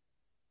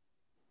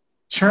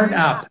 Turn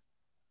up.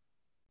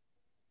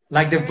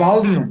 Like the Turn up.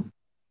 volume.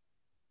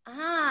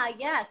 Ah,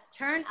 yes.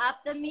 Turn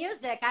up the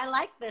music. I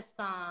like this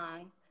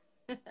song.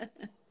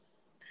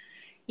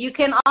 You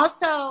can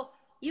also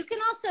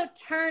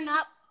turn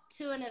up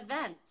to an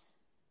event.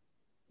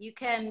 You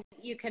can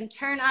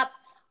turn up.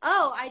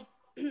 Oh,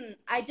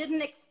 I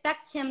didn't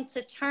expect him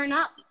to turn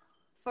up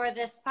for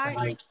this party.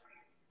 Right.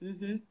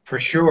 Mm-hmm. For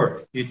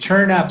sure. You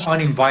turn up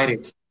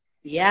uninvited.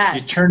 Yes.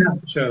 You turn up,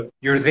 so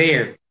you're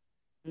there.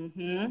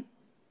 Mm-hmm.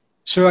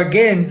 So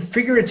again,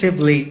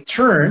 figuratively,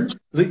 turn.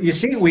 You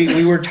see,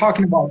 we were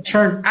talking about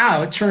turn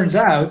out, turns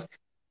out,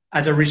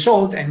 as a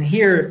result, and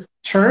here,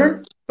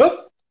 turn,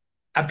 boop,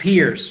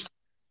 appears.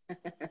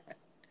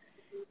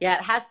 Yeah,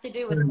 it has to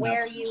do with Turn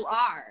where up. you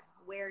are.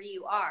 Where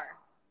you are.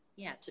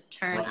 Yeah, to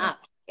turn Right. up.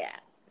 Yeah.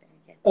 Very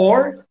good.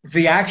 Or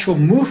the actual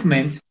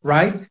movement,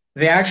 right?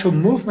 The actual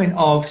movement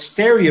of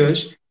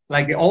stereos,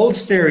 like the old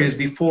stereos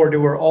before they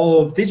were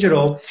all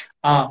digital,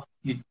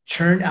 you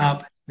turn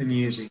up the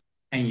music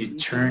and you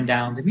turn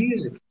down the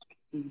music.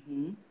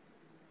 Mm-hmm.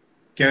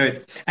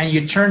 Good. And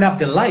you turn up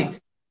the light,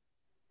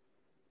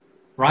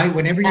 right?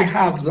 Whenever you Yes.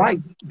 have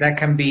light that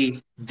can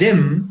be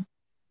dim,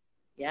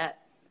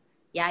 Yes.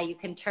 Yeah, you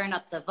can turn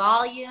up the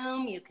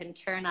volume. You can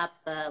turn up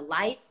the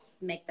lights,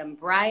 make them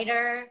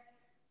brighter.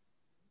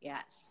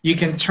 Yes. you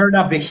can turn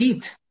up the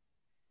heat.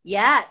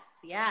 Yes.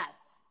 Yes.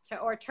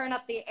 Or turn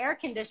up the air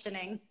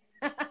conditioning.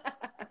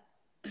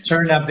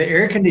 Turn up the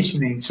air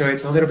conditioning so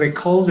it's a little bit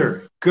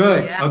colder.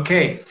 Good. Yeah.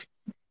 Okay.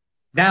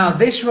 Now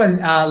this one,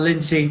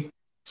 Lindsay,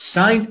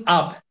 sign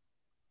up.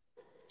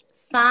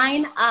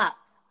 Sign up.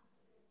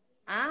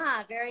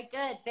 Ah, very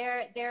good.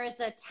 There is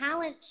a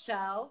talent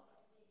show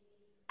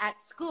at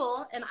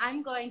school, and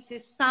I'm going to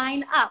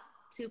sign up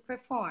to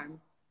perform.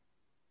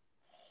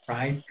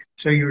 Right?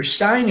 So you're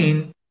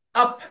signing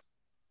up,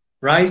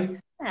 right?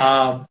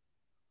 Yeah.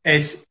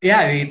 It's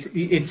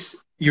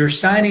you're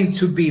signing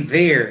to be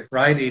there,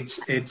 right? It's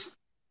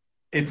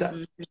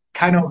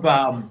kind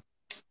of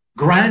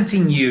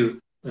granting you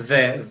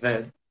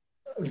the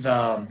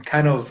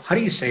kind of, how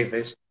do you say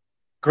this?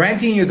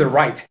 Granting you the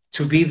right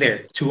to be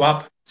there, to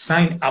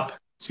sign up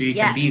so you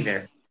can Yes. be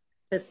there.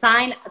 To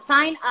sign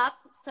up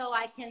so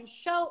I can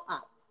show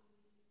up.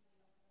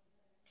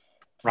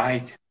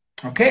 Right.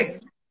 Okay.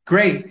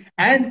 Great.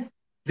 And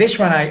this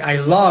one I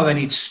love, and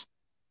it's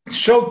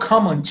so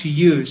common to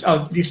use.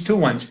 Oh, these two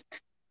ones.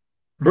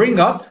 Bring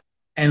up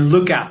and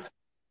look up.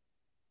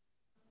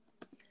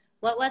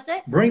 What was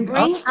it? Bring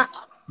up.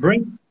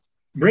 Bring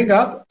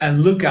up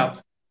and look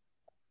up.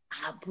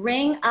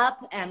 Bring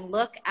up and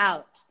look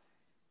out.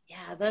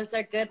 Yeah, those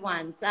are good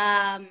ones.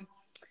 To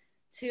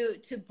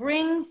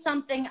bring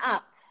something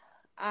up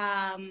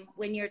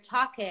when you're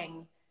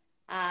talking.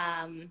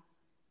 I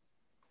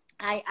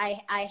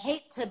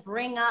hate to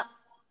bring up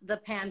the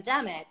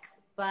pandemic,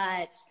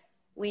 but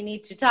we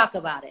need to talk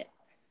about it.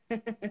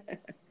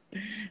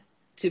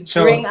 To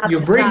So bring up you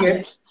the bring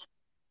topic. it.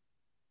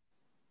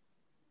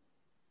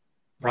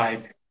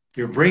 Right.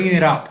 You're bringing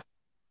it up.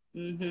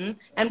 Mm-hmm.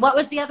 And what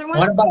was the other one?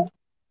 What about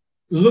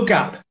look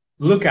up?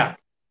 Look up.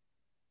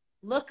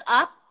 Look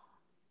up.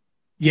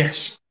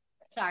 Yes.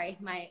 Sorry,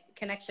 my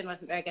connection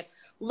wasn't very good.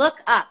 Look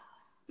up.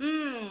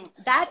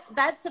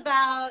 That's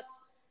about,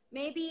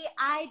 maybe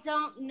I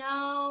don't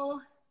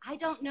know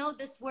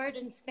this word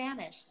in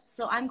Spanish,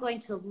 so I'm going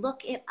to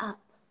look it up.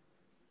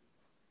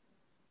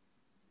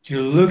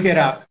 You look it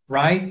up,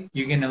 right?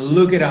 You're going to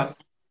look it up.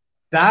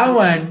 That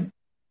one,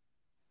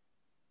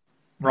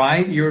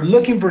 right? You're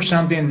looking for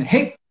something.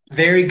 Hey,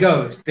 there it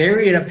goes. There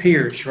it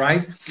appears,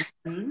 right?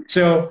 Mm-hmm.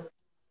 So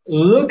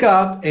look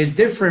up is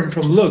different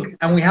from look.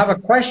 And we have a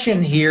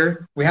question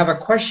here. We have a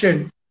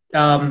question.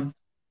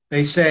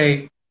 They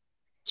say,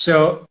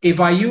 so if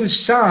I use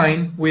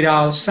sign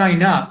without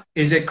sign up,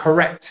 is it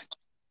correct?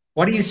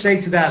 What do you say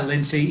to that,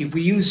 Lindsay? If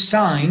we use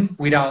sign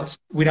without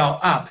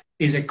up,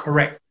 is it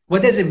correct?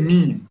 What does it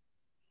mean?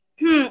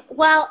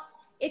 Well,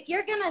 if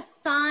you're going to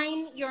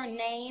sign your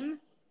name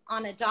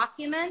on a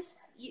document,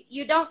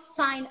 you don't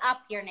sign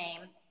up your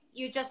name.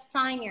 You just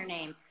sign your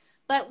name.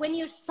 But when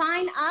you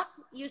sign up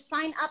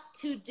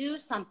to do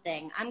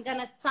something. I'm going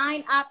to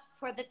sign up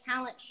for the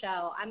talent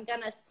show. I'm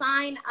going to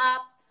sign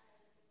up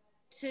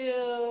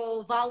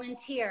to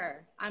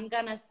volunteer. I'm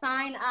going to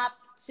sign up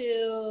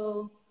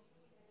to,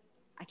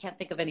 I can't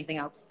think of anything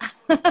else.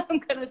 I'm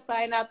going to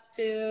sign up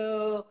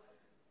to,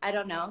 I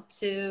don't know,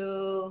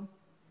 to,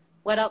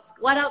 what else?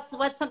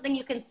 What's something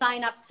you can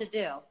sign up to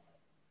do?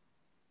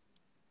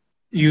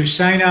 You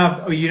sign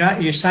up,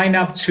 you sign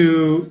up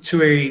to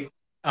a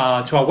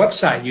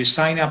website. You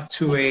sign up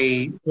to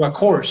a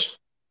course.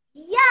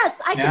 Yes,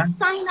 I can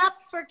sign up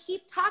for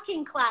Keep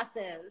Talking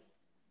classes.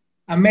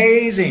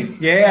 Amazing.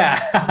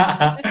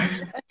 Yeah.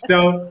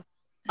 So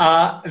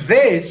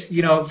This,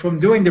 from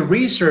doing the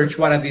research,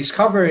 what I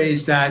discovered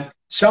is that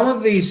some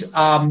of these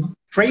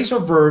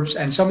phrasal verbs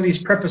and some of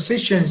these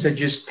prepositions that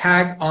just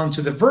tag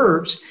onto the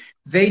verbs,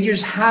 they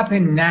just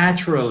happen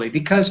naturally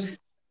because,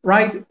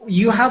 right,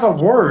 you have a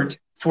word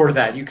for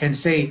that. You can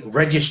say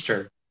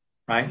register,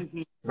 right?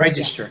 Mm-hmm.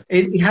 Register.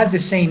 Yes. It has the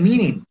same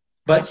meaning,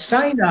 but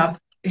sign up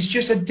is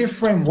just a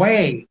different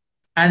way.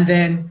 And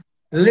then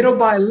little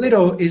by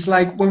little is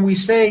like when we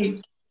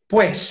say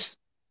pues.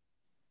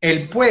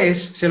 El pues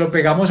se lo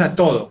pegamos a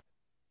todo,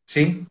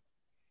 ¿sí?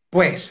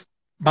 Pues,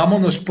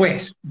 vámonos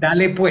pues,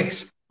 dale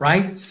pues,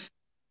 right?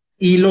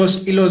 Y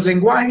los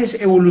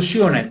lenguajes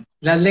evolucionan,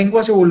 las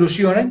lenguas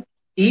evolucionan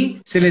y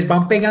se les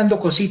van pegando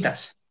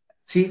cositas,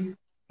 ¿sí?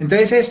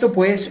 Entonces esto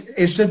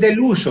es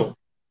del uso,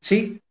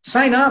 ¿sí?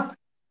 Sign up,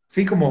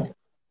 ¿sí? Como,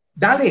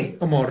 dale,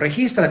 como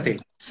regístrate,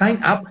 sign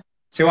up,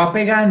 se va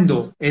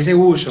pegando ese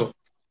uso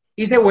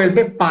y se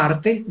vuelve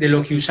parte de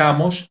lo que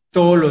usamos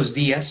todos los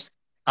días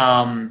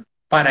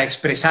para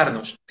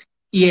expresarnos.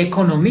 Y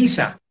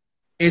economiza.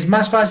 Es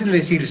más fácil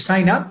decir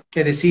sign up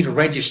que decir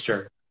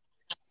register.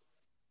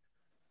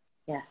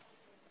 Yes.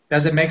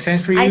 Does it make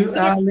sense for you,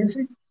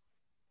 Lindsay?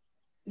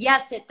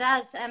 Yes, it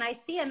does. And I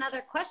see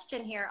another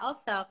question here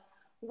also.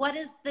 What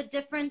is the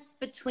difference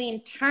between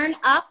turn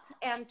up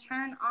and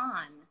turn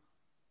on?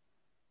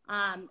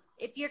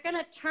 If you're going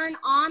to turn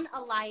on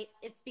a light,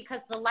 it's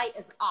because the light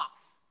is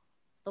off.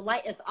 The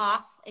light is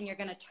off and you're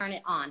going to turn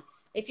it on.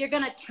 If you're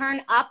going to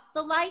turn up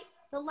the light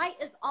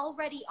is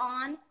already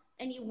on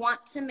and you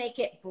want to make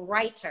it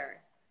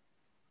brighter.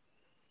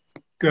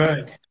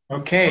 Good.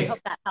 Okay. I hope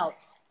that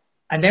helps.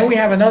 And then we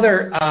have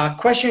another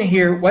question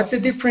here. What's the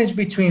difference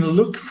between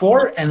look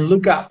for and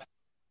look up?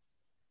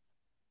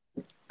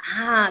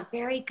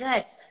 Very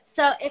good.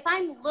 So if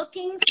I'm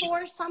looking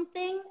for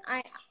something,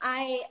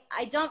 I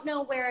don't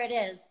know where it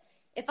is.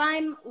 If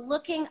I'm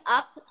looking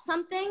up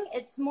something,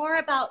 it's more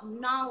about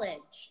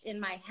knowledge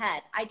in my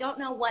head. I don't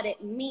know what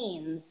it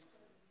means.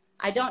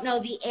 I don't know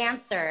the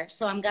answer,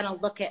 so I'm going to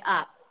look it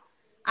up.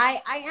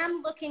 I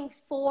am looking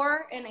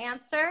for an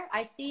answer.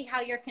 I see how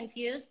you're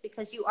confused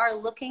because you are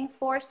looking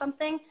for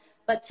something,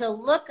 but to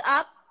look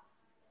up,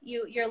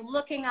 you're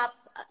looking up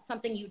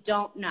something you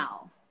don't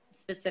know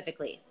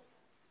specifically.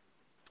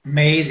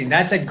 Amazing.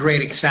 That's a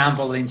great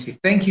example, Lindsay.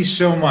 Thank you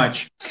so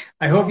much.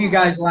 I hope you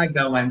guys like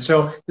that one.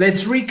 So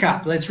let's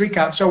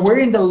recap. So we're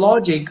in the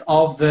logic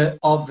of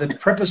the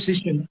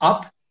preposition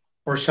up,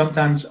 or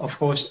sometimes, of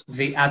course,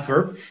 the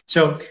adverb.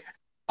 So,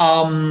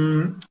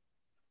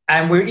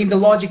 and we're in the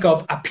logic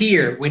of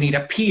appear. We need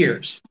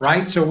appears,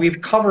 right? So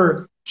we've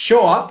covered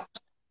show up,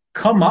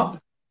 come up,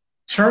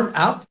 turn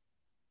up,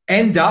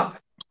 end up,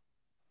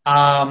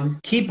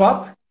 keep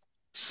up,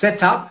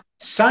 set up,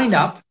 sign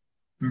up,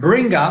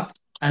 bring up,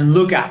 and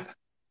look up.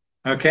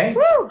 Okay?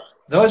 Woo!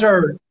 Those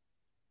are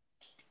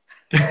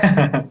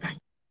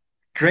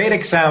great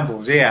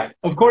examples. Yeah.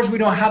 Of course, we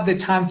don't have the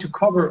time to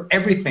cover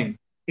everything.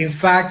 In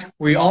fact,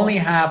 we only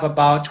have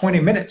about 20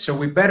 minutes, so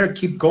we better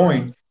keep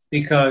going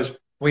because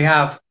we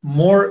have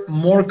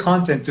more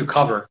content to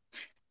cover.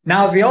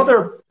 Now, the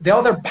other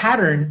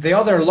pattern, the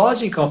other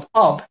logic of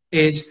up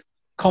is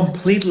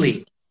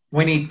completely.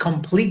 When it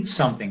completes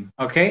something,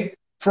 okay?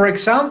 For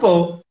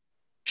example,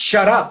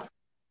 shut up.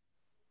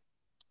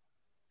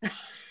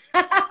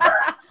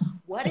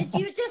 What did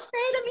you just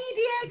say to me,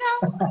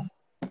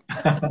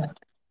 Diego?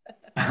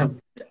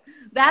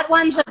 That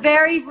one's a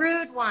very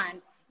rude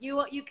one.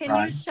 You can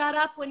use shut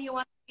up when you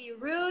want to be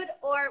rude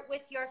or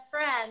with your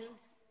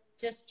friends,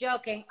 just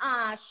joking.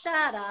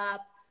 Shut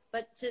up.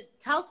 But to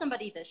tell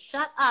somebody to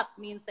shut up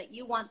means that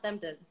you want them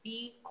to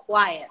be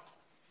quiet.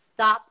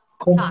 Stop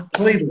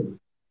talking.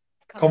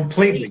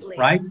 Completely,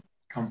 right?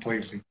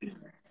 Completely.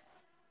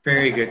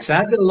 Very good. So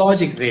that's the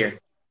logic there.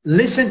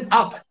 Listen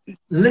up.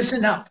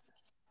 Listen up.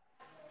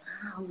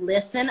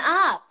 Listen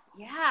up.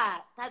 Yeah,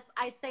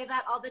 I say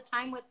that all the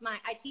time with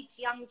I teach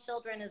young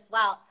children as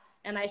well.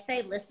 And I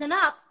say, listen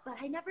up, but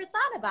I never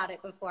thought about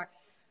it before.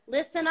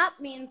 Listen up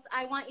means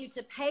I want you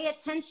to pay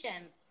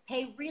attention,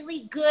 pay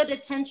really good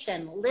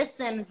attention,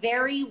 listen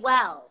very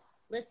well,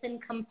 listen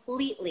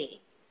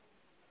completely.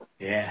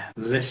 Yeah,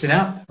 listen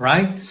up,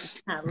 right?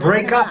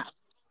 Break up.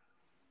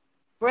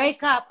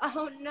 Break up.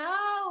 Oh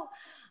no,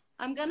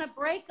 I'm going to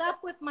break up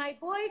with my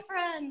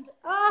boyfriend.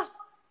 Oh.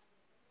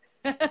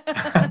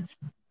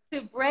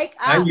 To break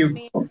up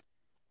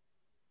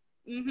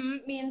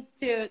means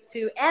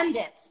to end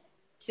it,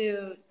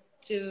 to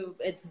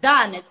it's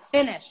done, it's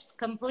finished,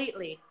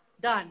 completely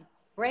done.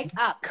 Break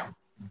up.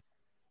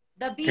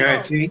 The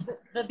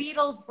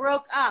Beatles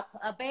broke up.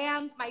 A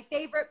band, my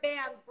favorite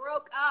band,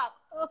 broke up.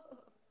 Oh.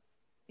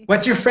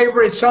 What's your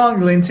favorite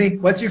song, Lindsay?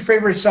 What's your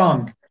favorite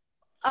song?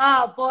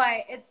 Oh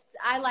boy,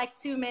 I like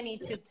too many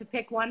to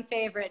pick one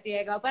favorite,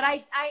 Diego. But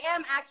I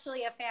am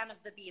actually a fan of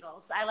the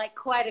Beatles. I like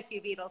quite a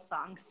few Beatles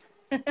songs.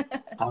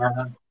 All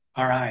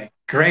right,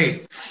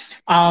 great.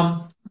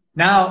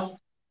 Now,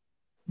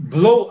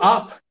 blow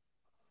up.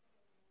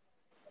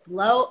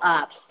 Blow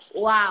up.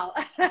 Wow.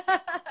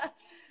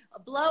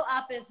 Blow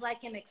up is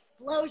like an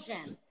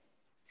explosion.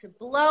 To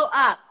blow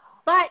up.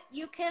 But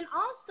you can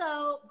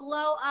also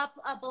blow up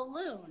a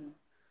balloon.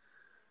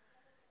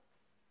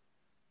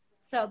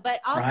 So,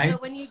 but also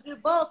Right. when you do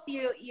both,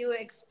 you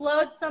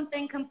explode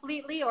something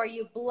completely, or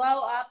you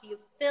blow up, you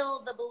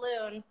fill the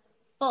balloon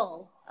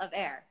full of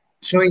air.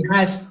 So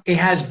it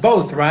has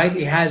both, right?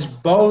 It has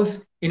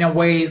both in a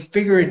way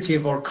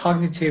figurative or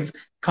cognitive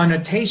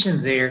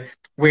connotation there,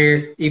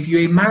 where if you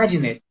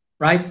imagine it,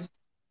 right?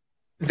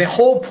 The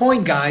whole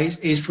point, guys,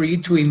 is for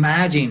you to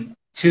imagine,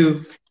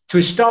 to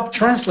stop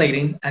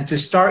translating and to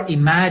start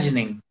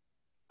imagining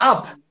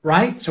up,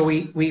 right? So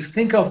we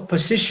think of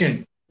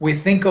position, we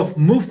think of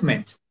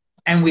movement,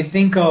 and we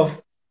think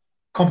of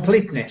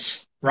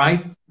completeness,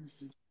 right?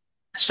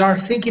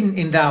 Start thinking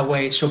in that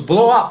way. So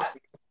blow up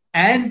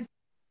and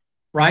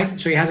right?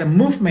 So he has a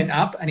movement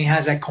up and he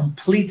has a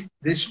complete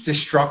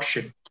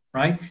destruction,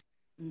 right?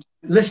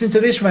 Listen to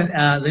this one,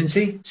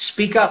 Lindsay.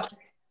 Speak up.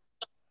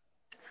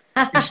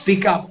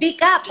 Speak up.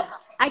 Speak up.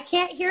 I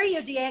can't hear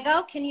you,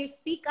 Diego. Can you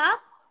speak up?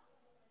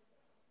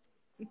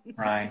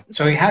 Right.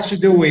 So it has to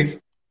do with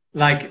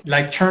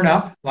like turn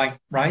up, like,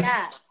 right?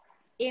 Yeah.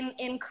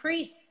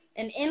 Increase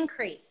and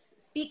increase.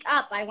 Speak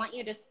up. I want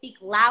you to speak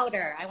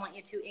louder. I want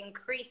you to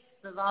increase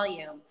the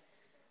volume.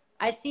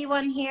 I see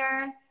one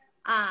here.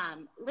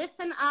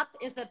 Listen up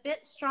is a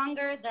bit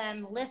stronger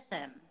than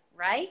listen,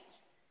 right?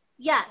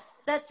 Yes,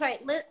 that's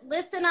right.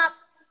 Listen up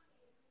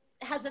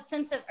has a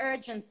sense of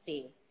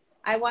urgency.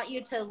 I want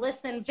you to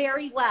listen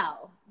very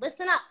well.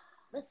 Listen up.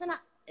 Listen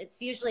up.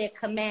 It's usually a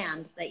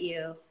command that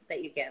you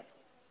give.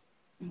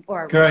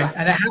 Or good. request.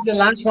 And I have the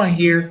last one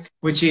here,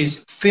 which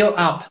is fill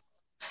up.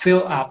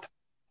 Fill up.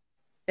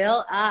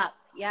 Fill up.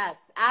 Yes.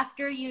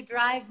 After you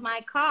drive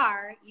my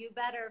car, you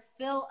better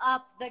fill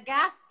up the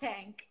gas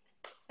tank.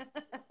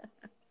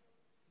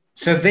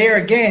 So there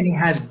again, it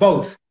has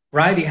both,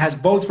 right? It has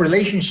both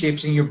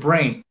relationships in your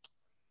brain.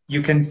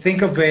 You can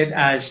think of it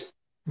as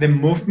the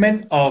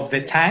movement of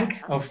the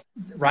tank of,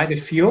 right, the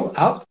fuel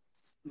up,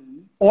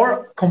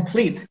 or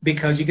complete,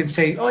 because you can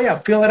say, oh yeah,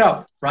 fill it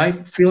up,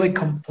 right? Fill it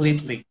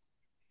completely.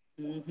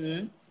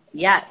 Mm-hmm.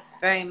 Yes,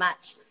 very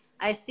much.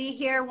 I see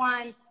here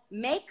one,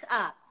 make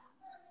up.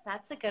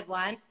 That's a good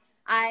one.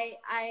 I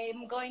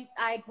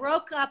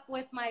broke up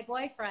with my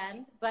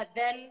boyfriend, but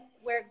then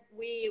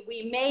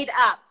we made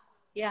up.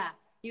 Yeah,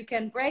 you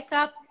can break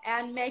up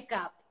and make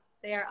up.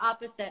 They are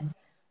opposite.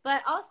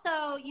 But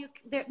also,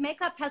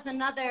 makeup has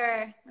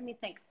another. Let me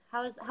think.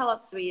 How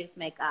else do we use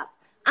makeup?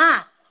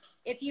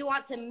 If you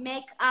want to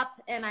make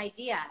up an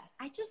idea,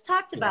 I just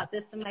talked about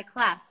this in my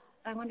class.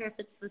 I wonder if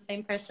it's the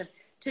same person.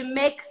 To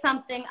make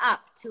something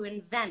up, to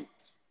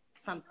invent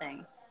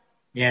something.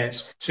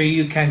 Yes. So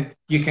you can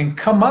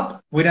come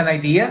up with an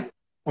idea,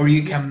 or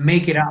you can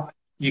make it up.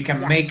 You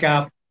can make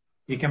up.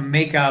 You can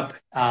make up.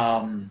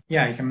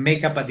 You can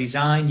make up a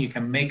design. You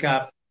can make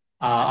up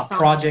a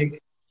project,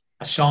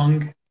 a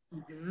song.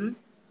 Mm-hmm.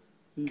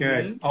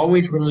 Good. Mm-hmm.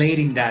 Always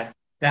relating that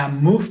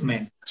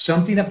movement.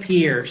 Something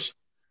appears.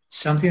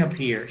 Something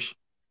appears.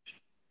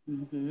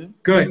 Mm-hmm.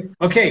 Good.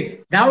 Okay.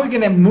 Now we're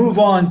gonna move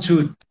on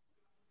to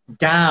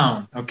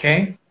down.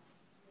 Okay.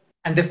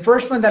 And the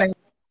first one that I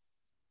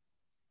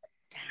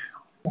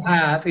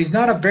have is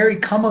not a very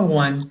common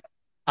one.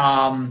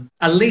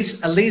 At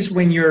least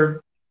when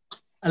you're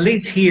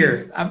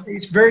here,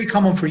 it's very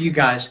common for you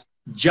guys.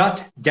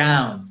 Jot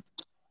down.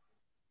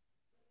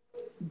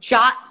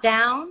 Jot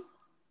down.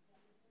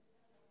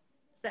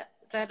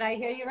 Did I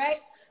hear you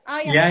right? Oh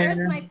yes. Yeah, Where's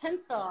yeah. my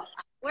pencil?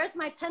 Where's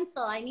my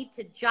pencil? I need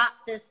to jot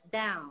this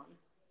down.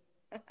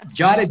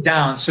 Jot it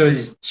down. So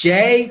it's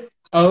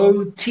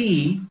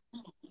J-O-T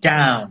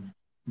down.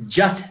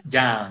 Jot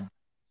down.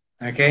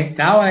 Okay.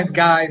 That one,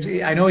 guys,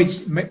 I know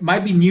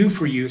might be new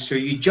for you. So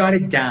you jot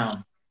it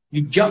down.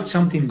 You jot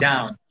something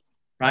down.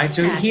 Right.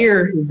 So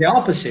here is the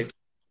opposite.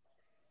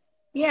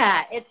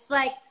 Yeah, it's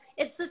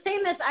the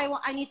same as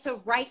I need to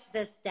write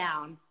this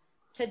down.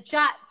 To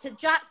jot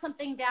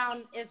something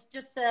down is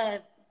just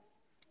a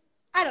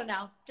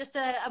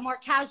more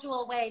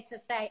casual way to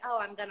say, oh,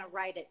 I'm going to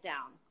write it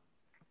down.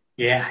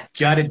 Yeah,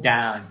 jot it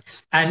down.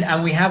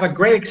 And we have a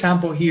great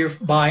example here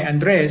by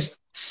Andres.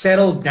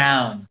 Settle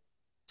down.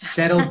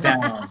 Settle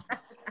down.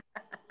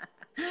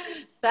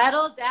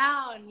 Settle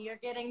down. You're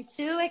getting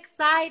too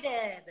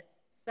excited.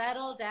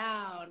 Settle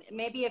down.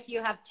 Maybe if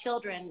you have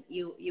children,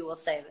 you will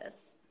say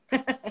this.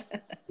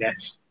 Yes,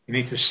 you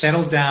need to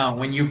settle down.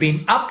 When you've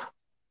been up,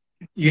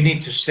 you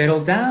need to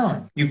settle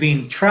down. You've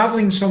been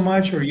traveling so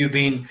much, or you've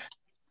been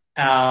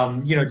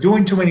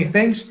doing too many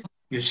things.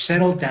 You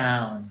settle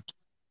down.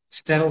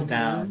 Settle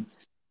down.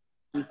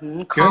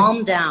 Mm-hmm.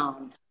 Calm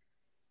down.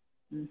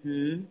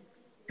 Mm-hmm.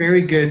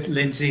 Very good,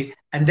 Lindsay.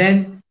 And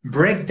then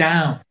break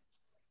down.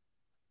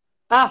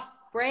 Oh,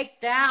 break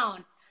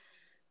down.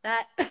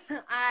 That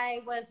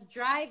I was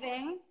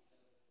driving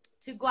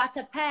to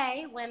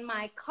Guatapé when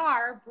my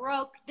car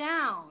broke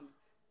down.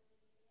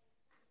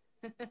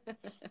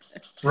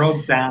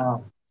 Broke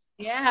down.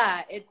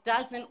 Yeah, it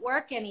doesn't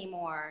work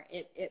anymore.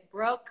 It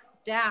broke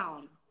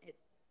down.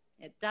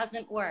 It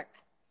doesn't work.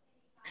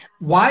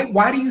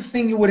 Why do you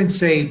think you wouldn't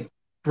say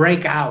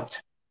break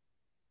out?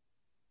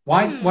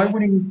 Why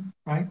wouldn't you,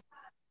 right?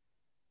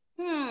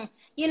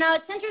 You know,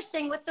 it's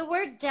interesting with the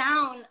word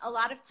down. A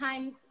lot of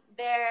times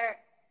it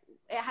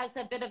has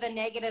a bit of a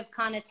negative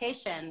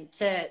connotation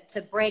to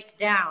break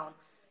down.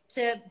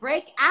 To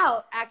break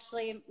out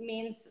actually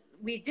means,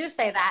 we do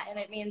say that, and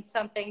it means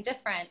something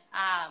different.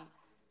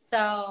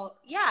 So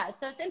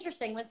it's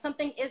interesting when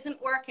something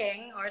isn't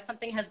working or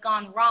something has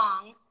gone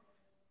wrong.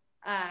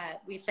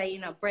 We say, you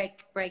know,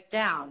 break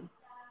down.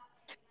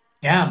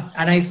 Yeah,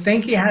 and I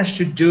think it has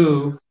to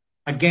do,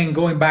 again,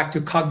 going back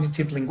to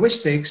cognitive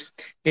linguistics,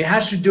 it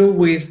has to do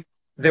with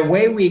the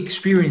way we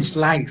experience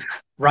life,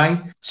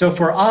 right? So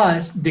for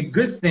us, the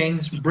good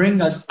things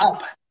bring us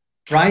up,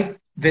 right?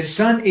 The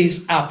sun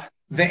is up,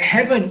 the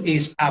heaven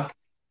is up,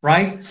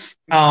 right?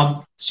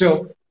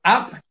 So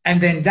up and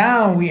then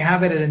down, we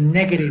have it as a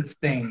negative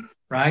thing,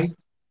 right?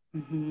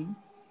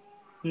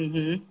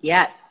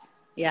 Yes.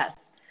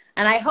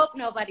 And I hope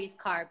nobody's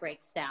car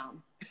breaks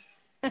down.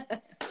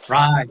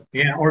 Right.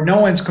 Yeah. Or no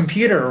one's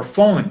computer or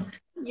phone.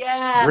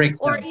 Yeah. Break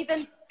Or down.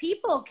 even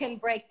people can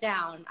break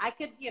down. I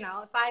could, you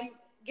know, if I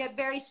get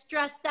very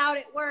stressed out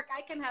at work,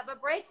 I can have a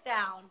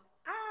breakdown.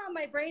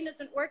 My brain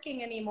isn't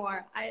working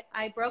anymore.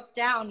 I broke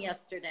down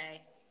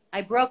yesterday.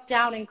 I broke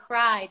down and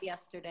cried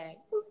yesterday.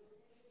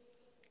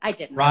 I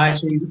didn't. Right.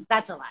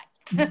 That's a lie.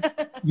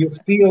 you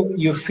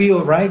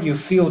feel right. You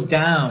feel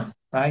down,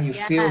 right? You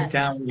feel Yes.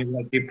 down. You're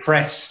like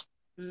depressed.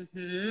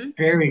 Mm-hmm.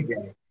 Very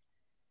good.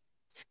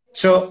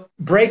 So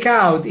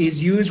breakout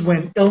is used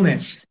when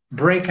illness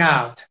break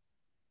out.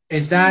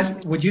 Is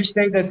that, would you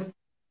say that,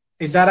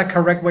 is that a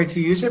correct way to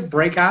use it?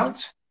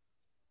 Breakout?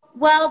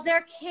 Well,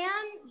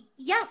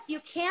 yes, you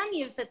can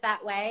use it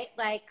that way.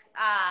 Like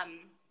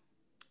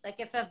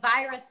if a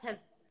virus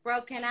has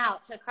broken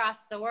out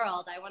across the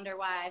world, I wonder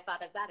why I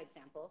thought of that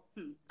example.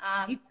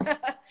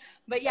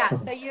 But yeah,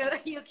 so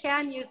you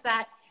can use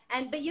that.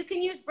 But you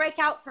can use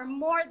breakout for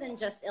more than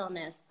just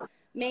illness.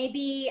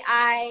 Maybe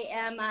I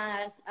am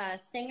a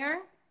singer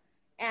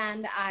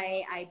and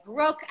I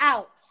broke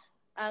out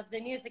of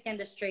the music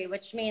industry,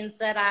 which means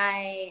that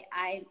I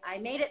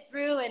made it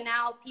through and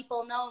now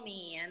people know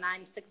me and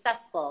I'm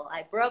successful.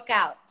 I broke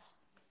out.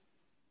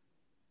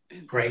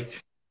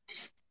 Great.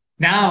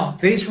 Now,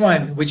 this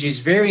one, which is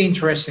very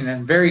interesting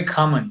and very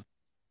common,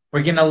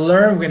 we're going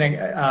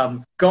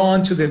to go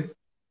on to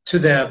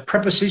the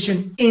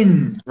preposition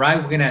in,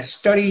 right? We're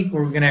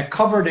going to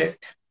cover the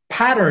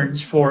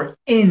patterns for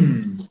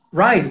in,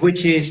 right? Which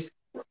is,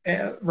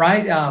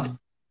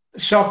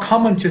 so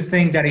common to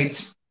think that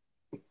it's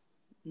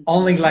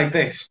only like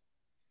this,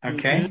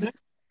 okay? Mm-hmm.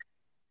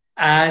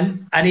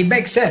 And it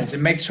makes sense. It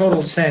makes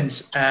total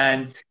sense.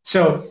 And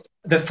so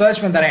the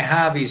first one that I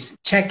have is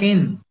check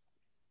in.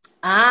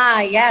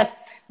 Yes.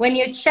 When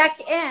you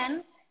check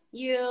in,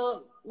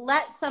 you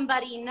let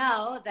somebody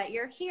know that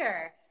you're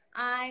here.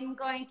 I'm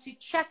going to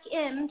check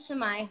in to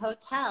my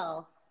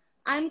hotel.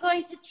 I'm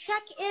going to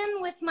check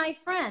in with my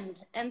friend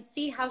and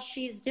see how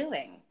she's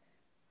doing.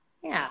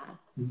 Yeah.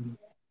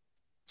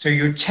 So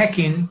you're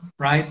checking,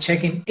 right?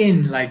 Checking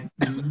in, like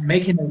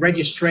making a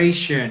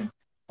registration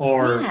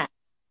or,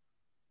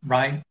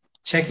 right?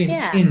 Checking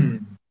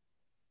in.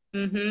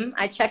 Mm-hmm.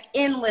 I check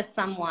in with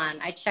someone.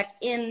 I check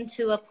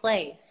into a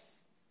place.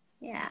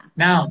 Yeah.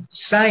 Now,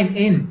 sign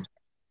in.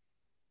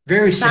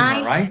 Very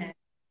similar, right?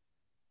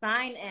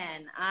 Sign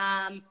in.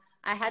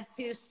 I had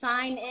to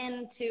sign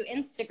in to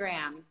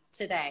Instagram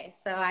today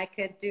so I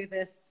could do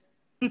this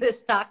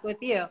talk with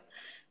you.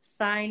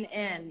 Sign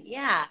in.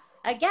 Yeah.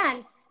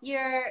 Again,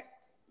 you're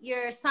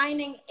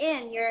signing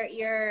in.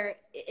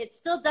 It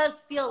still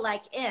does feel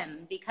like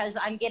in because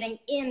I'm getting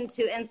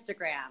into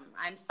Instagram.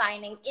 I'm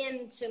signing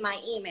into my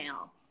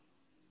email.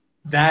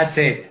 That's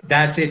it.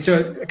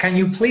 So can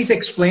you please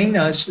explain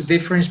us the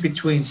difference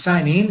between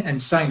sign in and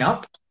sign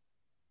up?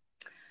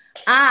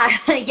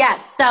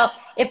 Yes. So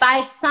if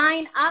I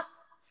sign up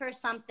for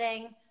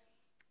something,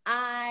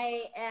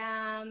 I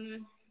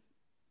am,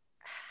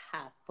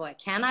 boy,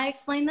 can I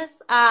explain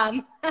this?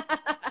 Okay,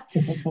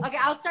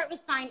 I'll start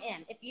with sign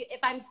in. If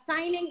I'm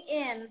signing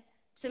in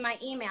to my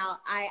email,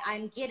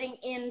 I'm getting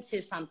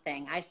into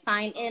something. I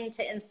sign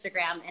into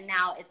Instagram and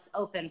now it's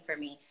open for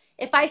me.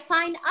 If I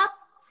sign up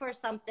for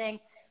something,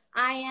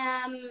 I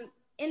am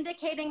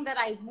indicating that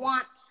I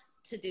want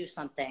to do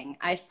something.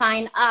 I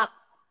sign up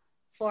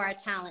for a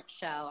talent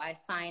show. I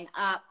sign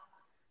up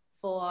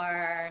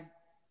for,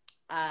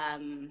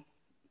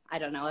 I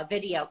don't know, a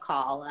video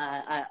call.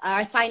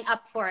 I sign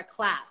up for a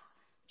class,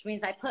 which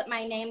means I put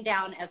my name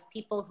down as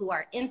people who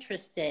are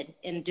interested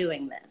in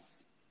doing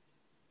this.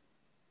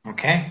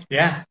 Okay.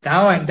 Yeah.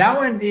 That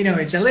one,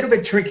 it's a little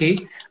bit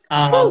tricky.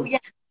 Oh, yeah.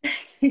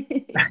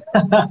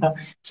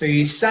 So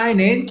you sign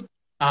in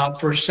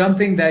for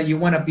something that you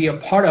want to be a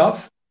part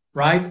of,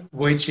 right?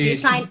 You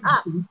sign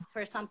up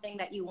for something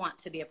that you want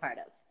to be a part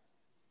of.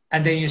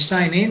 And then you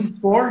sign in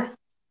for?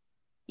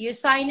 You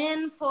sign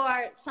in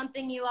for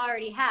something you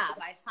already have.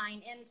 I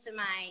sign into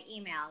my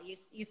email.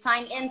 You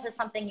sign into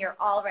something you're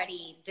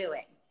already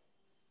doing.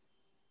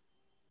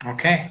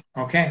 Okay.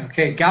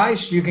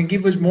 Guys, you can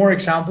give us more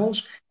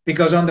examples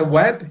because on the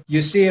web,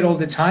 you see it all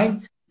the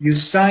time. you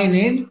sign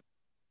in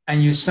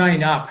and you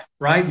sign up,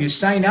 right? You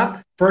sign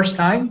up first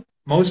time,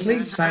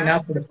 mostly sign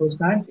up for the first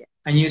time,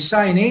 and you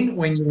sign in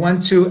when you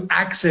want to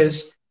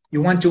access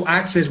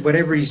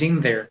whatever is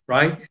in there,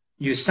 right?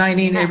 You sign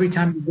in every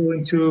time you go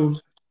into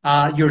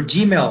your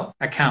Gmail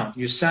account.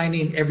 You sign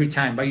in every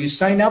time, but you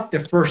sign up the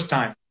first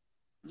time.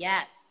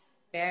 Yes.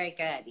 Very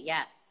good.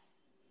 Yes.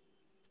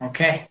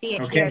 Okay. I see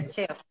it here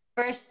too.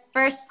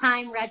 First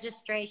time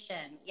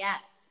registration.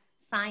 Yes.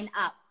 Sign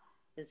up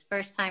is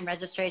first time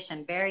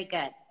registration. Very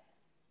good.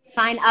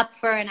 Sign up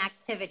for an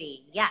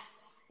activity. Yes,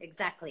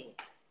 exactly.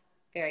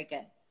 Very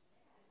good.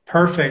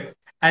 Perfect.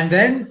 And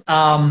then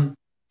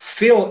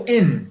fill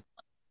in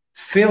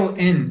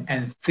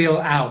and fill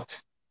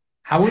out.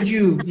 How would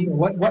you know,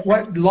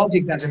 what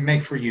logic does it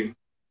make for you?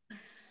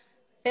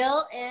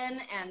 Fill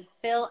in and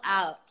fill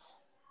out.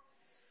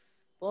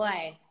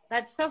 Boy,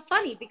 that's so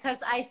funny because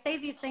I say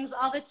these things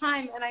all the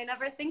time and I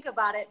never think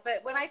about it.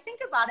 But when I think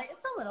about it,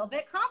 it's a little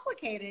bit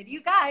complicated.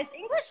 You guys,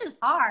 English is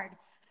hard.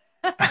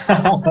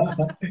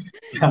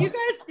 You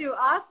guys do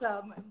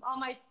awesome. All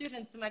my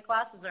students in my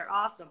classes are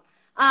awesome.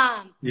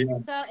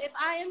 So if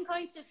I am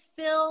going to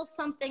fill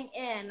something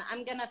in,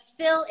 I'm going to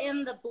fill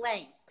in the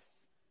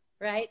blanks,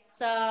 right?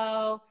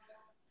 So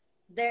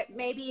there's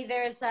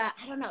I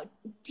don't know,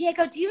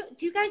 Diego, do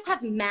you guys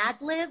have Mad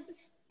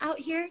Libs out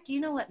here? Do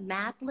you know what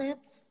Mad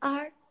Libs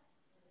are?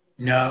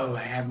 No,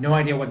 I have no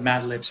idea what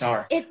Mad Libs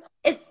are.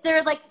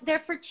 They're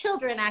for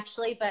children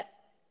actually, but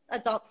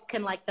adults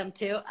can like them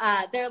too.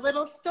 They're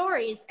little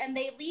stories and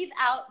they leave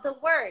out the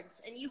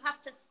words and you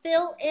have to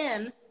fill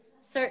in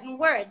certain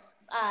words.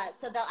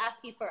 So they'll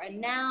ask you for a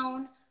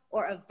noun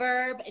or a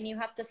verb and you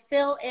have to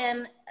fill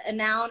in a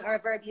noun or a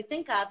verb you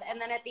think of.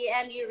 And then at the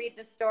end you read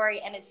the story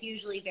and it's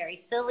usually very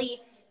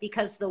silly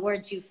because the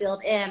words you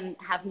filled in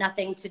have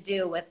nothing to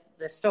do with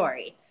the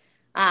story.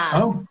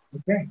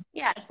 Okay.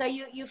 Yeah, so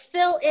you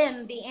fill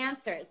in the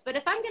answers. But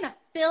if I'm going to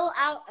fill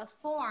out a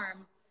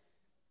form,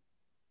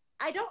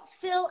 I don't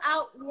fill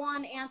out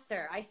one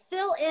answer. I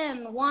fill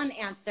in one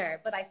answer,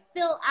 but I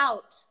fill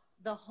out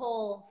the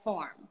whole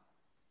form.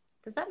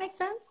 Does that make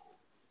sense?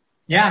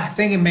 Yeah, I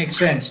think it makes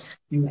sense.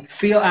 You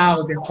fill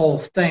out the whole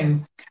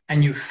thing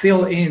and you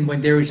fill in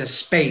when there is a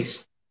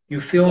space. You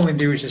fill when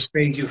there is a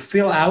space. You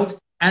fill out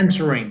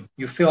answering.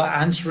 You fill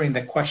answering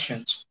the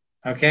questions.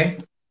 Okay?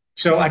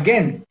 So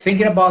again,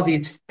 thinking about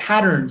these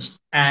patterns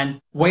and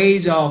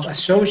ways of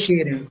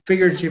associating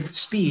figurative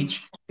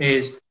speech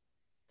is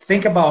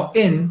think about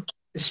in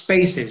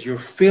spaces. You're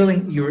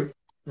filling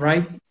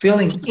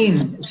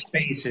in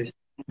spaces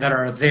that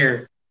are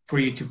there for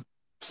you to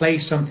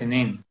place something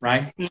in,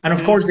 right? And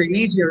of course, the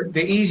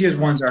easiest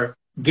ones are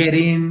get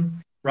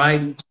in,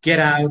 right? Get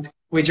out,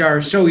 which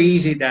are so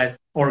easy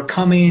or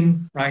come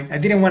in, right? I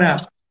didn't want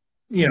to,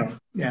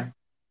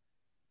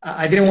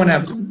 I didn't want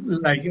to,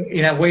 like,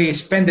 in a way,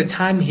 spend the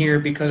time here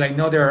because I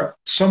know there are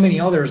so many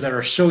others that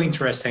are so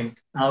interesting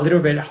and a little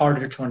bit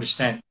harder to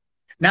understand.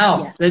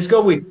 Now, let's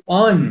go with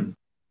on,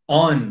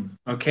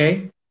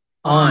 okay?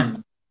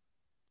 On.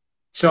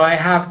 So I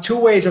have two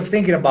ways of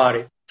thinking about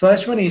it.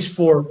 First one is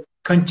for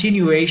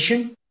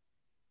continuation,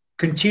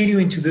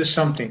 continuing to do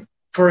something.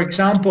 For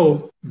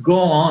example, go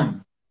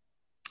on.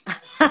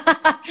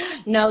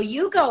 No,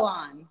 you go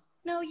on.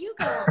 No, you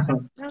go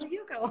on. No,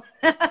 you go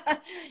on.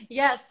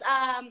 Yes.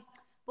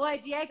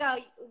 Boy, Diego,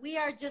 we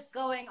are just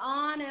going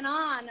on and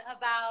on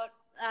about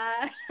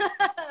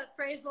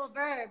phrasal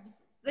verbs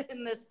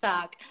in this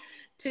talk.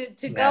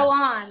 To go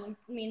on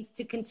means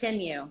to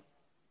continue.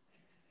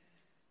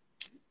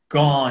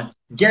 Go on.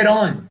 Get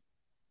on.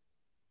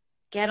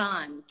 Get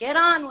on. Get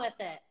on with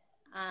it.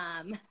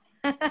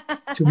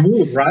 To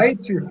move, right?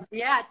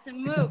 To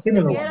move.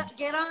 To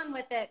get on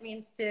with it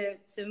means to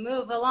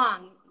move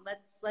along.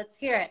 Let's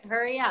hear it.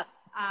 Hurry up.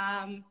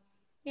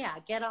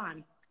 Get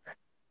on.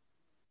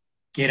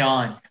 Get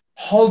on.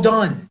 Hold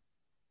on.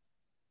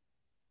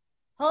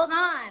 Hold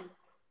on.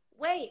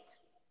 Wait.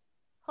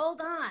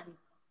 Hold on.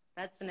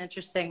 That's an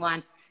interesting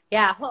one.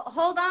 Yeah,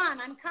 hold on.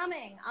 I'm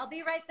coming. I'll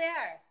be right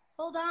there.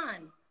 Hold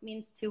on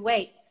means to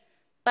wait.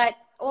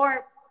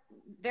 Or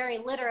very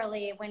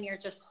literally when you're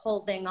just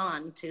holding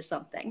on to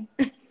something.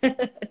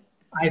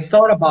 I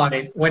thought about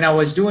it when I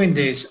was doing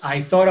this.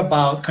 I thought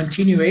about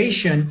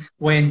continuation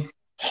when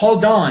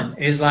hold on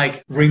is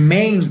like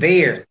remain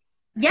there.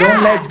 Yeah.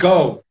 Don't let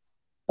go.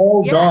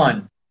 Hold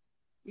on.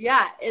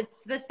 Yeah,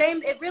 it's the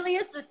same. It really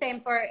is the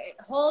same for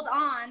hold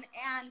on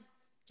and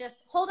just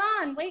hold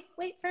on. Wait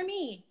for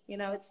me.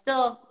 It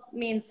still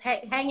means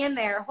hang in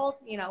there. Hold,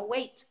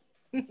 wait.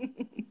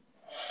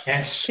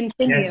 Yes.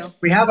 Continue. Yes.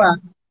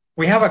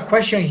 We have a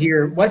question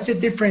here. What's the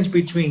difference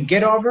between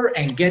get over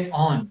and get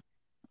on?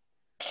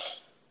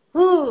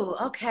 Ooh,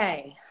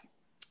 okay.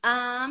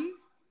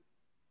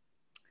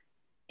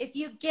 If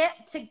you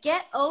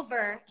get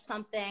over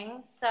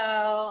something,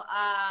 so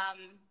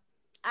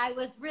I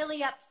was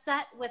really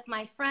upset with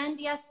my friend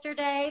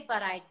yesterday,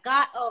 but I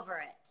got over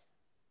it.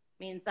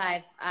 Means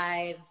I've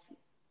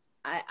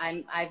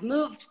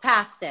moved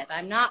past it.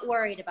 I'm not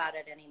worried about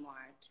it anymore.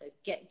 To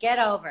get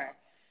over.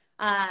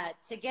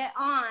 To get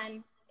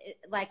on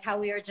like how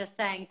we were just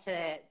saying,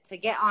 to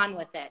get on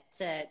with it,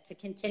 to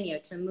continue,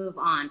 to move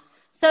on.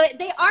 So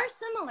they are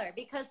similar,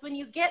 because when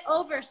you get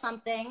over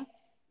something,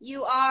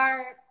 you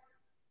are,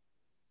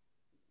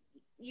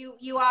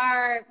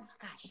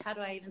 gosh, how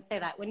do I even say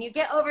that? When you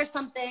get over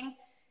something,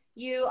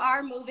 you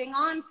are moving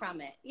on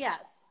from it.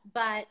 Yes.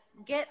 But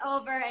get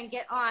over and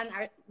get on,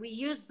 we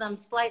use them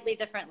slightly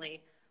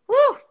differently.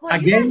 Whew, boy,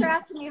 again, you guys are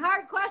asking me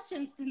hard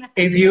questions tonight.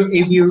 If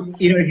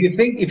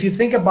you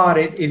think about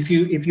it, if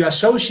you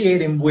associate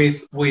them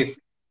with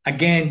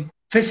again,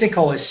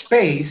 physical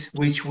space,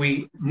 which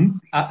we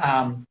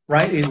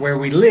right, is where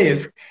we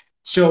live.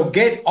 So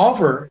get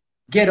over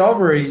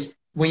is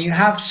when you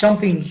have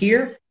something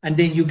here and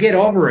then you get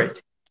over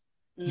it.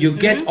 You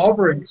get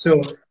over it.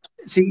 So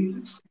see,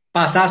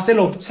 pasaste el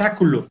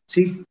obstáculo,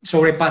 ¿sí?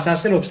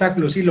 Sobrepasaste el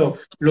obstáculo, ¿sí?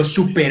 Lo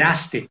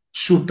superaste,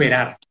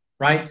 superar,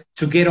 right?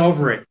 To get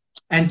over it.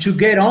 And to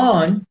get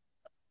on,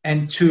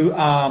 and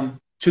to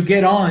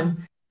get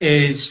on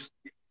is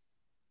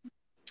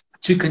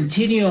to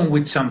continue on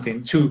with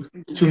something, to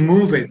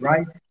move it,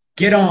 right?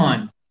 Get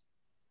on,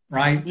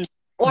 right?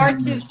 Or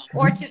to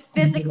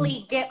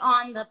physically get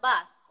on the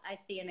bus. I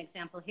see an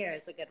example here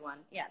is a good one.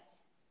 Yes.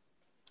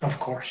 Of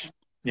course.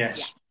 Yes.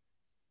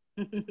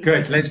 Yeah.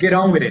 Good. Let's get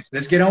on with it.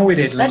 Let's get on with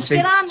it, Lindsay.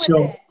 Let's get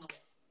on with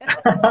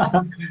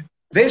it.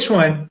 This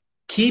one,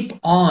 keep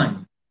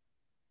on.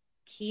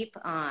 Keep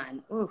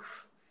on.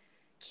 Oof.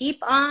 Keep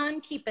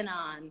on keeping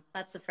on.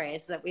 That's a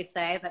phrase that we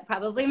say that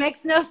probably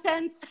makes no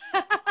sense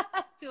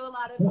to a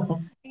lot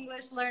of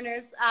English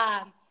learners.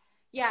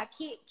 Yeah,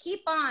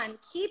 keep on.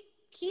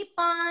 Keep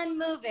on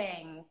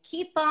moving.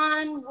 Keep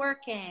on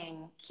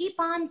working. Keep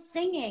on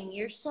singing.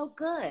 You're so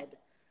good.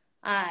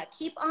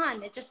 Keep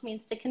on. It just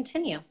means to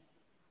continue.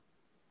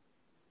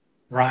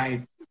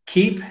 Right.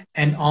 Keep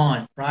and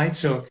on, right?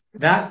 So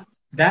that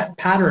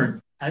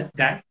pattern,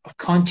 that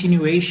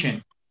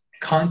continuation,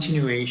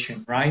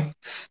 right?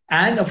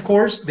 And of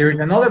course, there is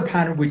another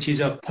pattern which is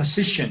of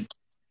position.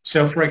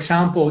 So for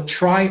example,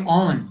 try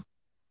on.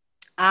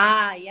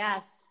 Ah,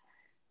 yes.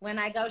 When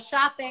I go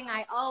shopping,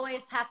 I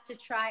always have to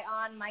try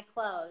on my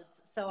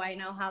clothes so I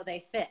know how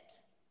they fit.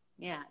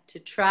 Yeah, to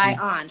try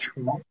on.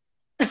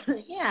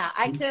 Yeah,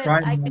 I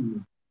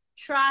could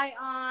try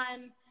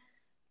on.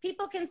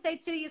 People can say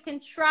too, you can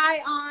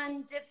try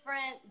on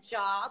different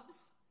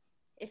jobs.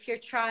 If you're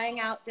trying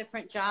out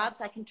different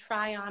jobs, I can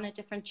try on a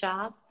different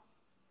job.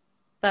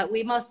 But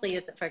we mostly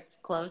use it for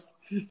clothes.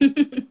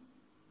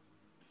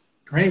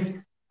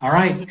 Great. All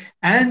right.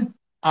 And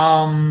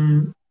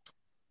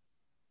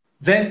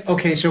then,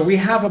 okay, so we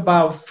have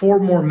about 4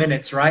 more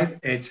minutes, right?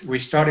 We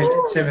started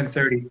at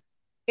 7:30.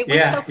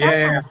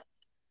 Yeah.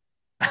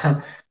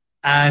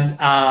 And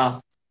I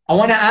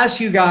want to ask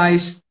you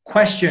guys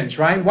questions,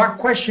 right? What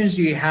questions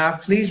do you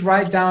have? Please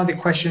write down the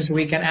questions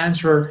we can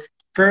answer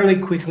fairly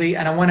quickly.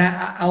 And I want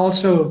to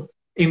also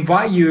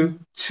invite you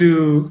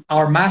to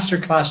our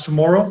masterclass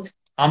tomorrow.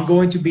 I'm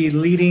going to be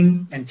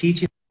leading and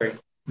teaching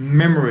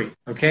memory,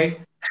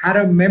 okay? How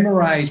to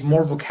memorize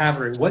more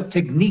vocabulary. What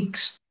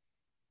techniques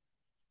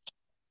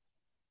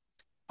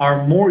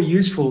are more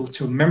useful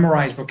to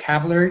memorize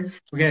vocabulary?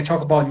 We're going to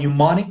talk about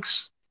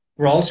mnemonics.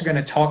 We're also going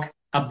to talk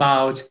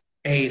about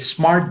a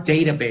smart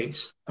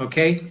database,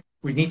 okay?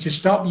 We need to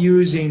stop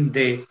using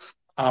the,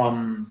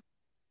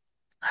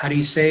 how do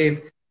you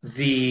say,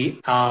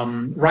 the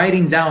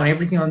writing down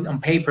everything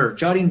on paper,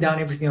 jotting down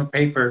everything on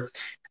paper,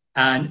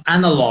 and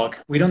analog.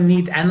 We don't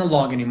need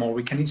analog anymore.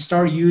 We can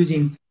start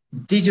using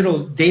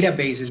digital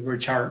databases,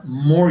 which are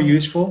more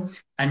useful,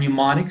 and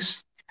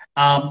mnemonics.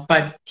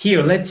 But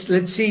here, let's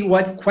see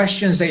what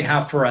questions they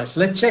have for us.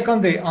 Let's check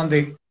on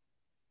the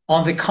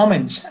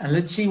comments, and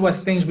let's see what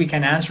things we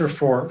can answer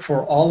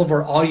for all of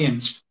our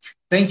audience.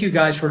 Thank you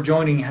guys for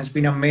joining. It has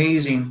been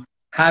amazing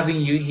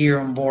having you here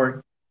on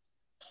board.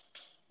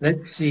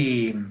 Let's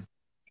see.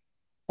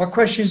 What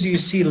questions do you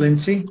see,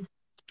 Lindsay?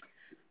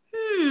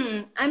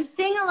 I'm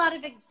seeing a lot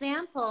of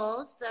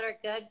examples that are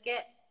good.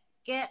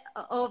 Get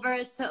over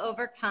is to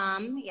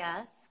overcome.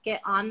 Yes.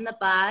 Get on the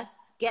bus.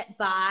 Get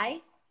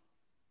by.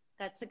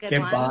 That's a good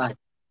one. Get by.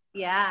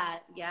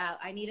 Yeah.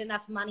 I need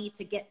enough money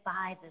to get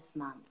by this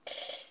month.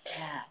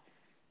 Yeah.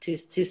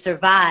 To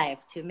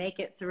survive, to make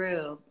it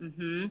through.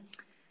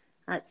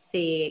 Let's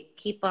see.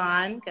 Keep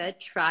on. Good.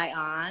 Try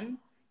on.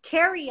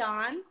 Carry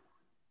on.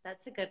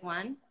 That's a good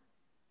one.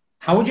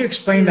 How would you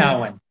explain that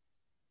one?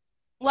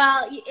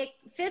 Well,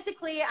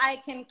 physically, I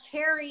can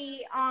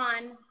carry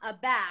on a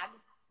bag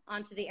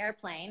onto the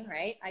airplane,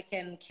 right? I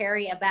can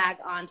carry a bag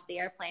onto the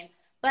airplane.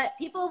 But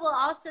people will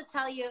also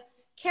tell you,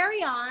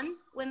 carry on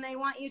when they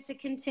want you to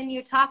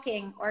continue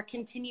talking or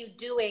continue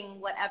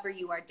doing whatever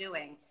you are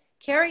doing.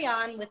 Carry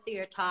on with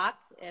your talk.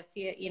 If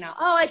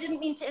oh, I didn't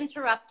mean to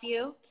interrupt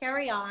you.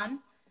 Carry on.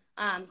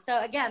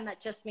 So again,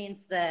 that just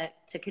means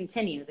to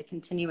continue, the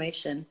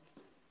continuation.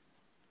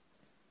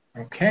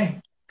 Okay.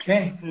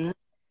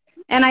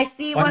 And I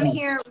see one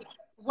here.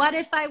 What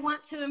if I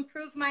want to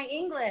improve my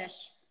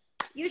English?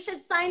 You should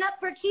sign up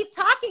for Keep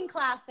Talking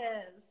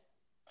classes.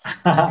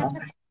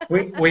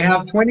 We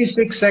have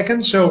 26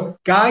 seconds. So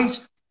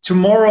guys,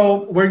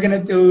 tomorrow I'm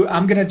gonna do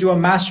a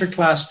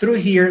masterclass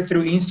through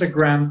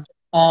Instagram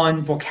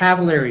on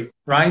vocabulary,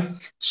 right?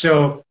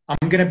 So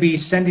I'm gonna be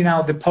sending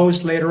out the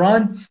post later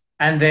on,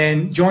 and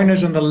then join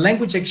us on the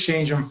language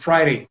exchange on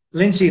Friday.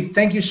 Lindsay,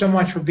 thank you so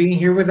much for being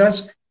here with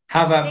us.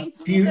 Have a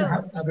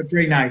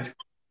great night.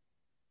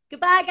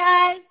 Goodbye,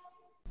 guys.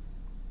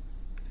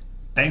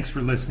 Thanks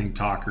for listening,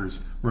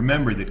 talkers.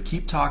 Remember that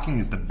Keep Talking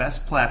is the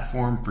best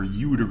platform for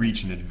you to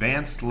reach an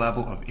advanced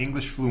level of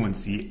English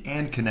fluency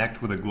and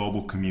connect with a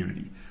global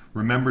community.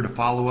 Remember to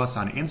follow us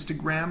on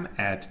Instagram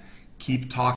at Keep Talking.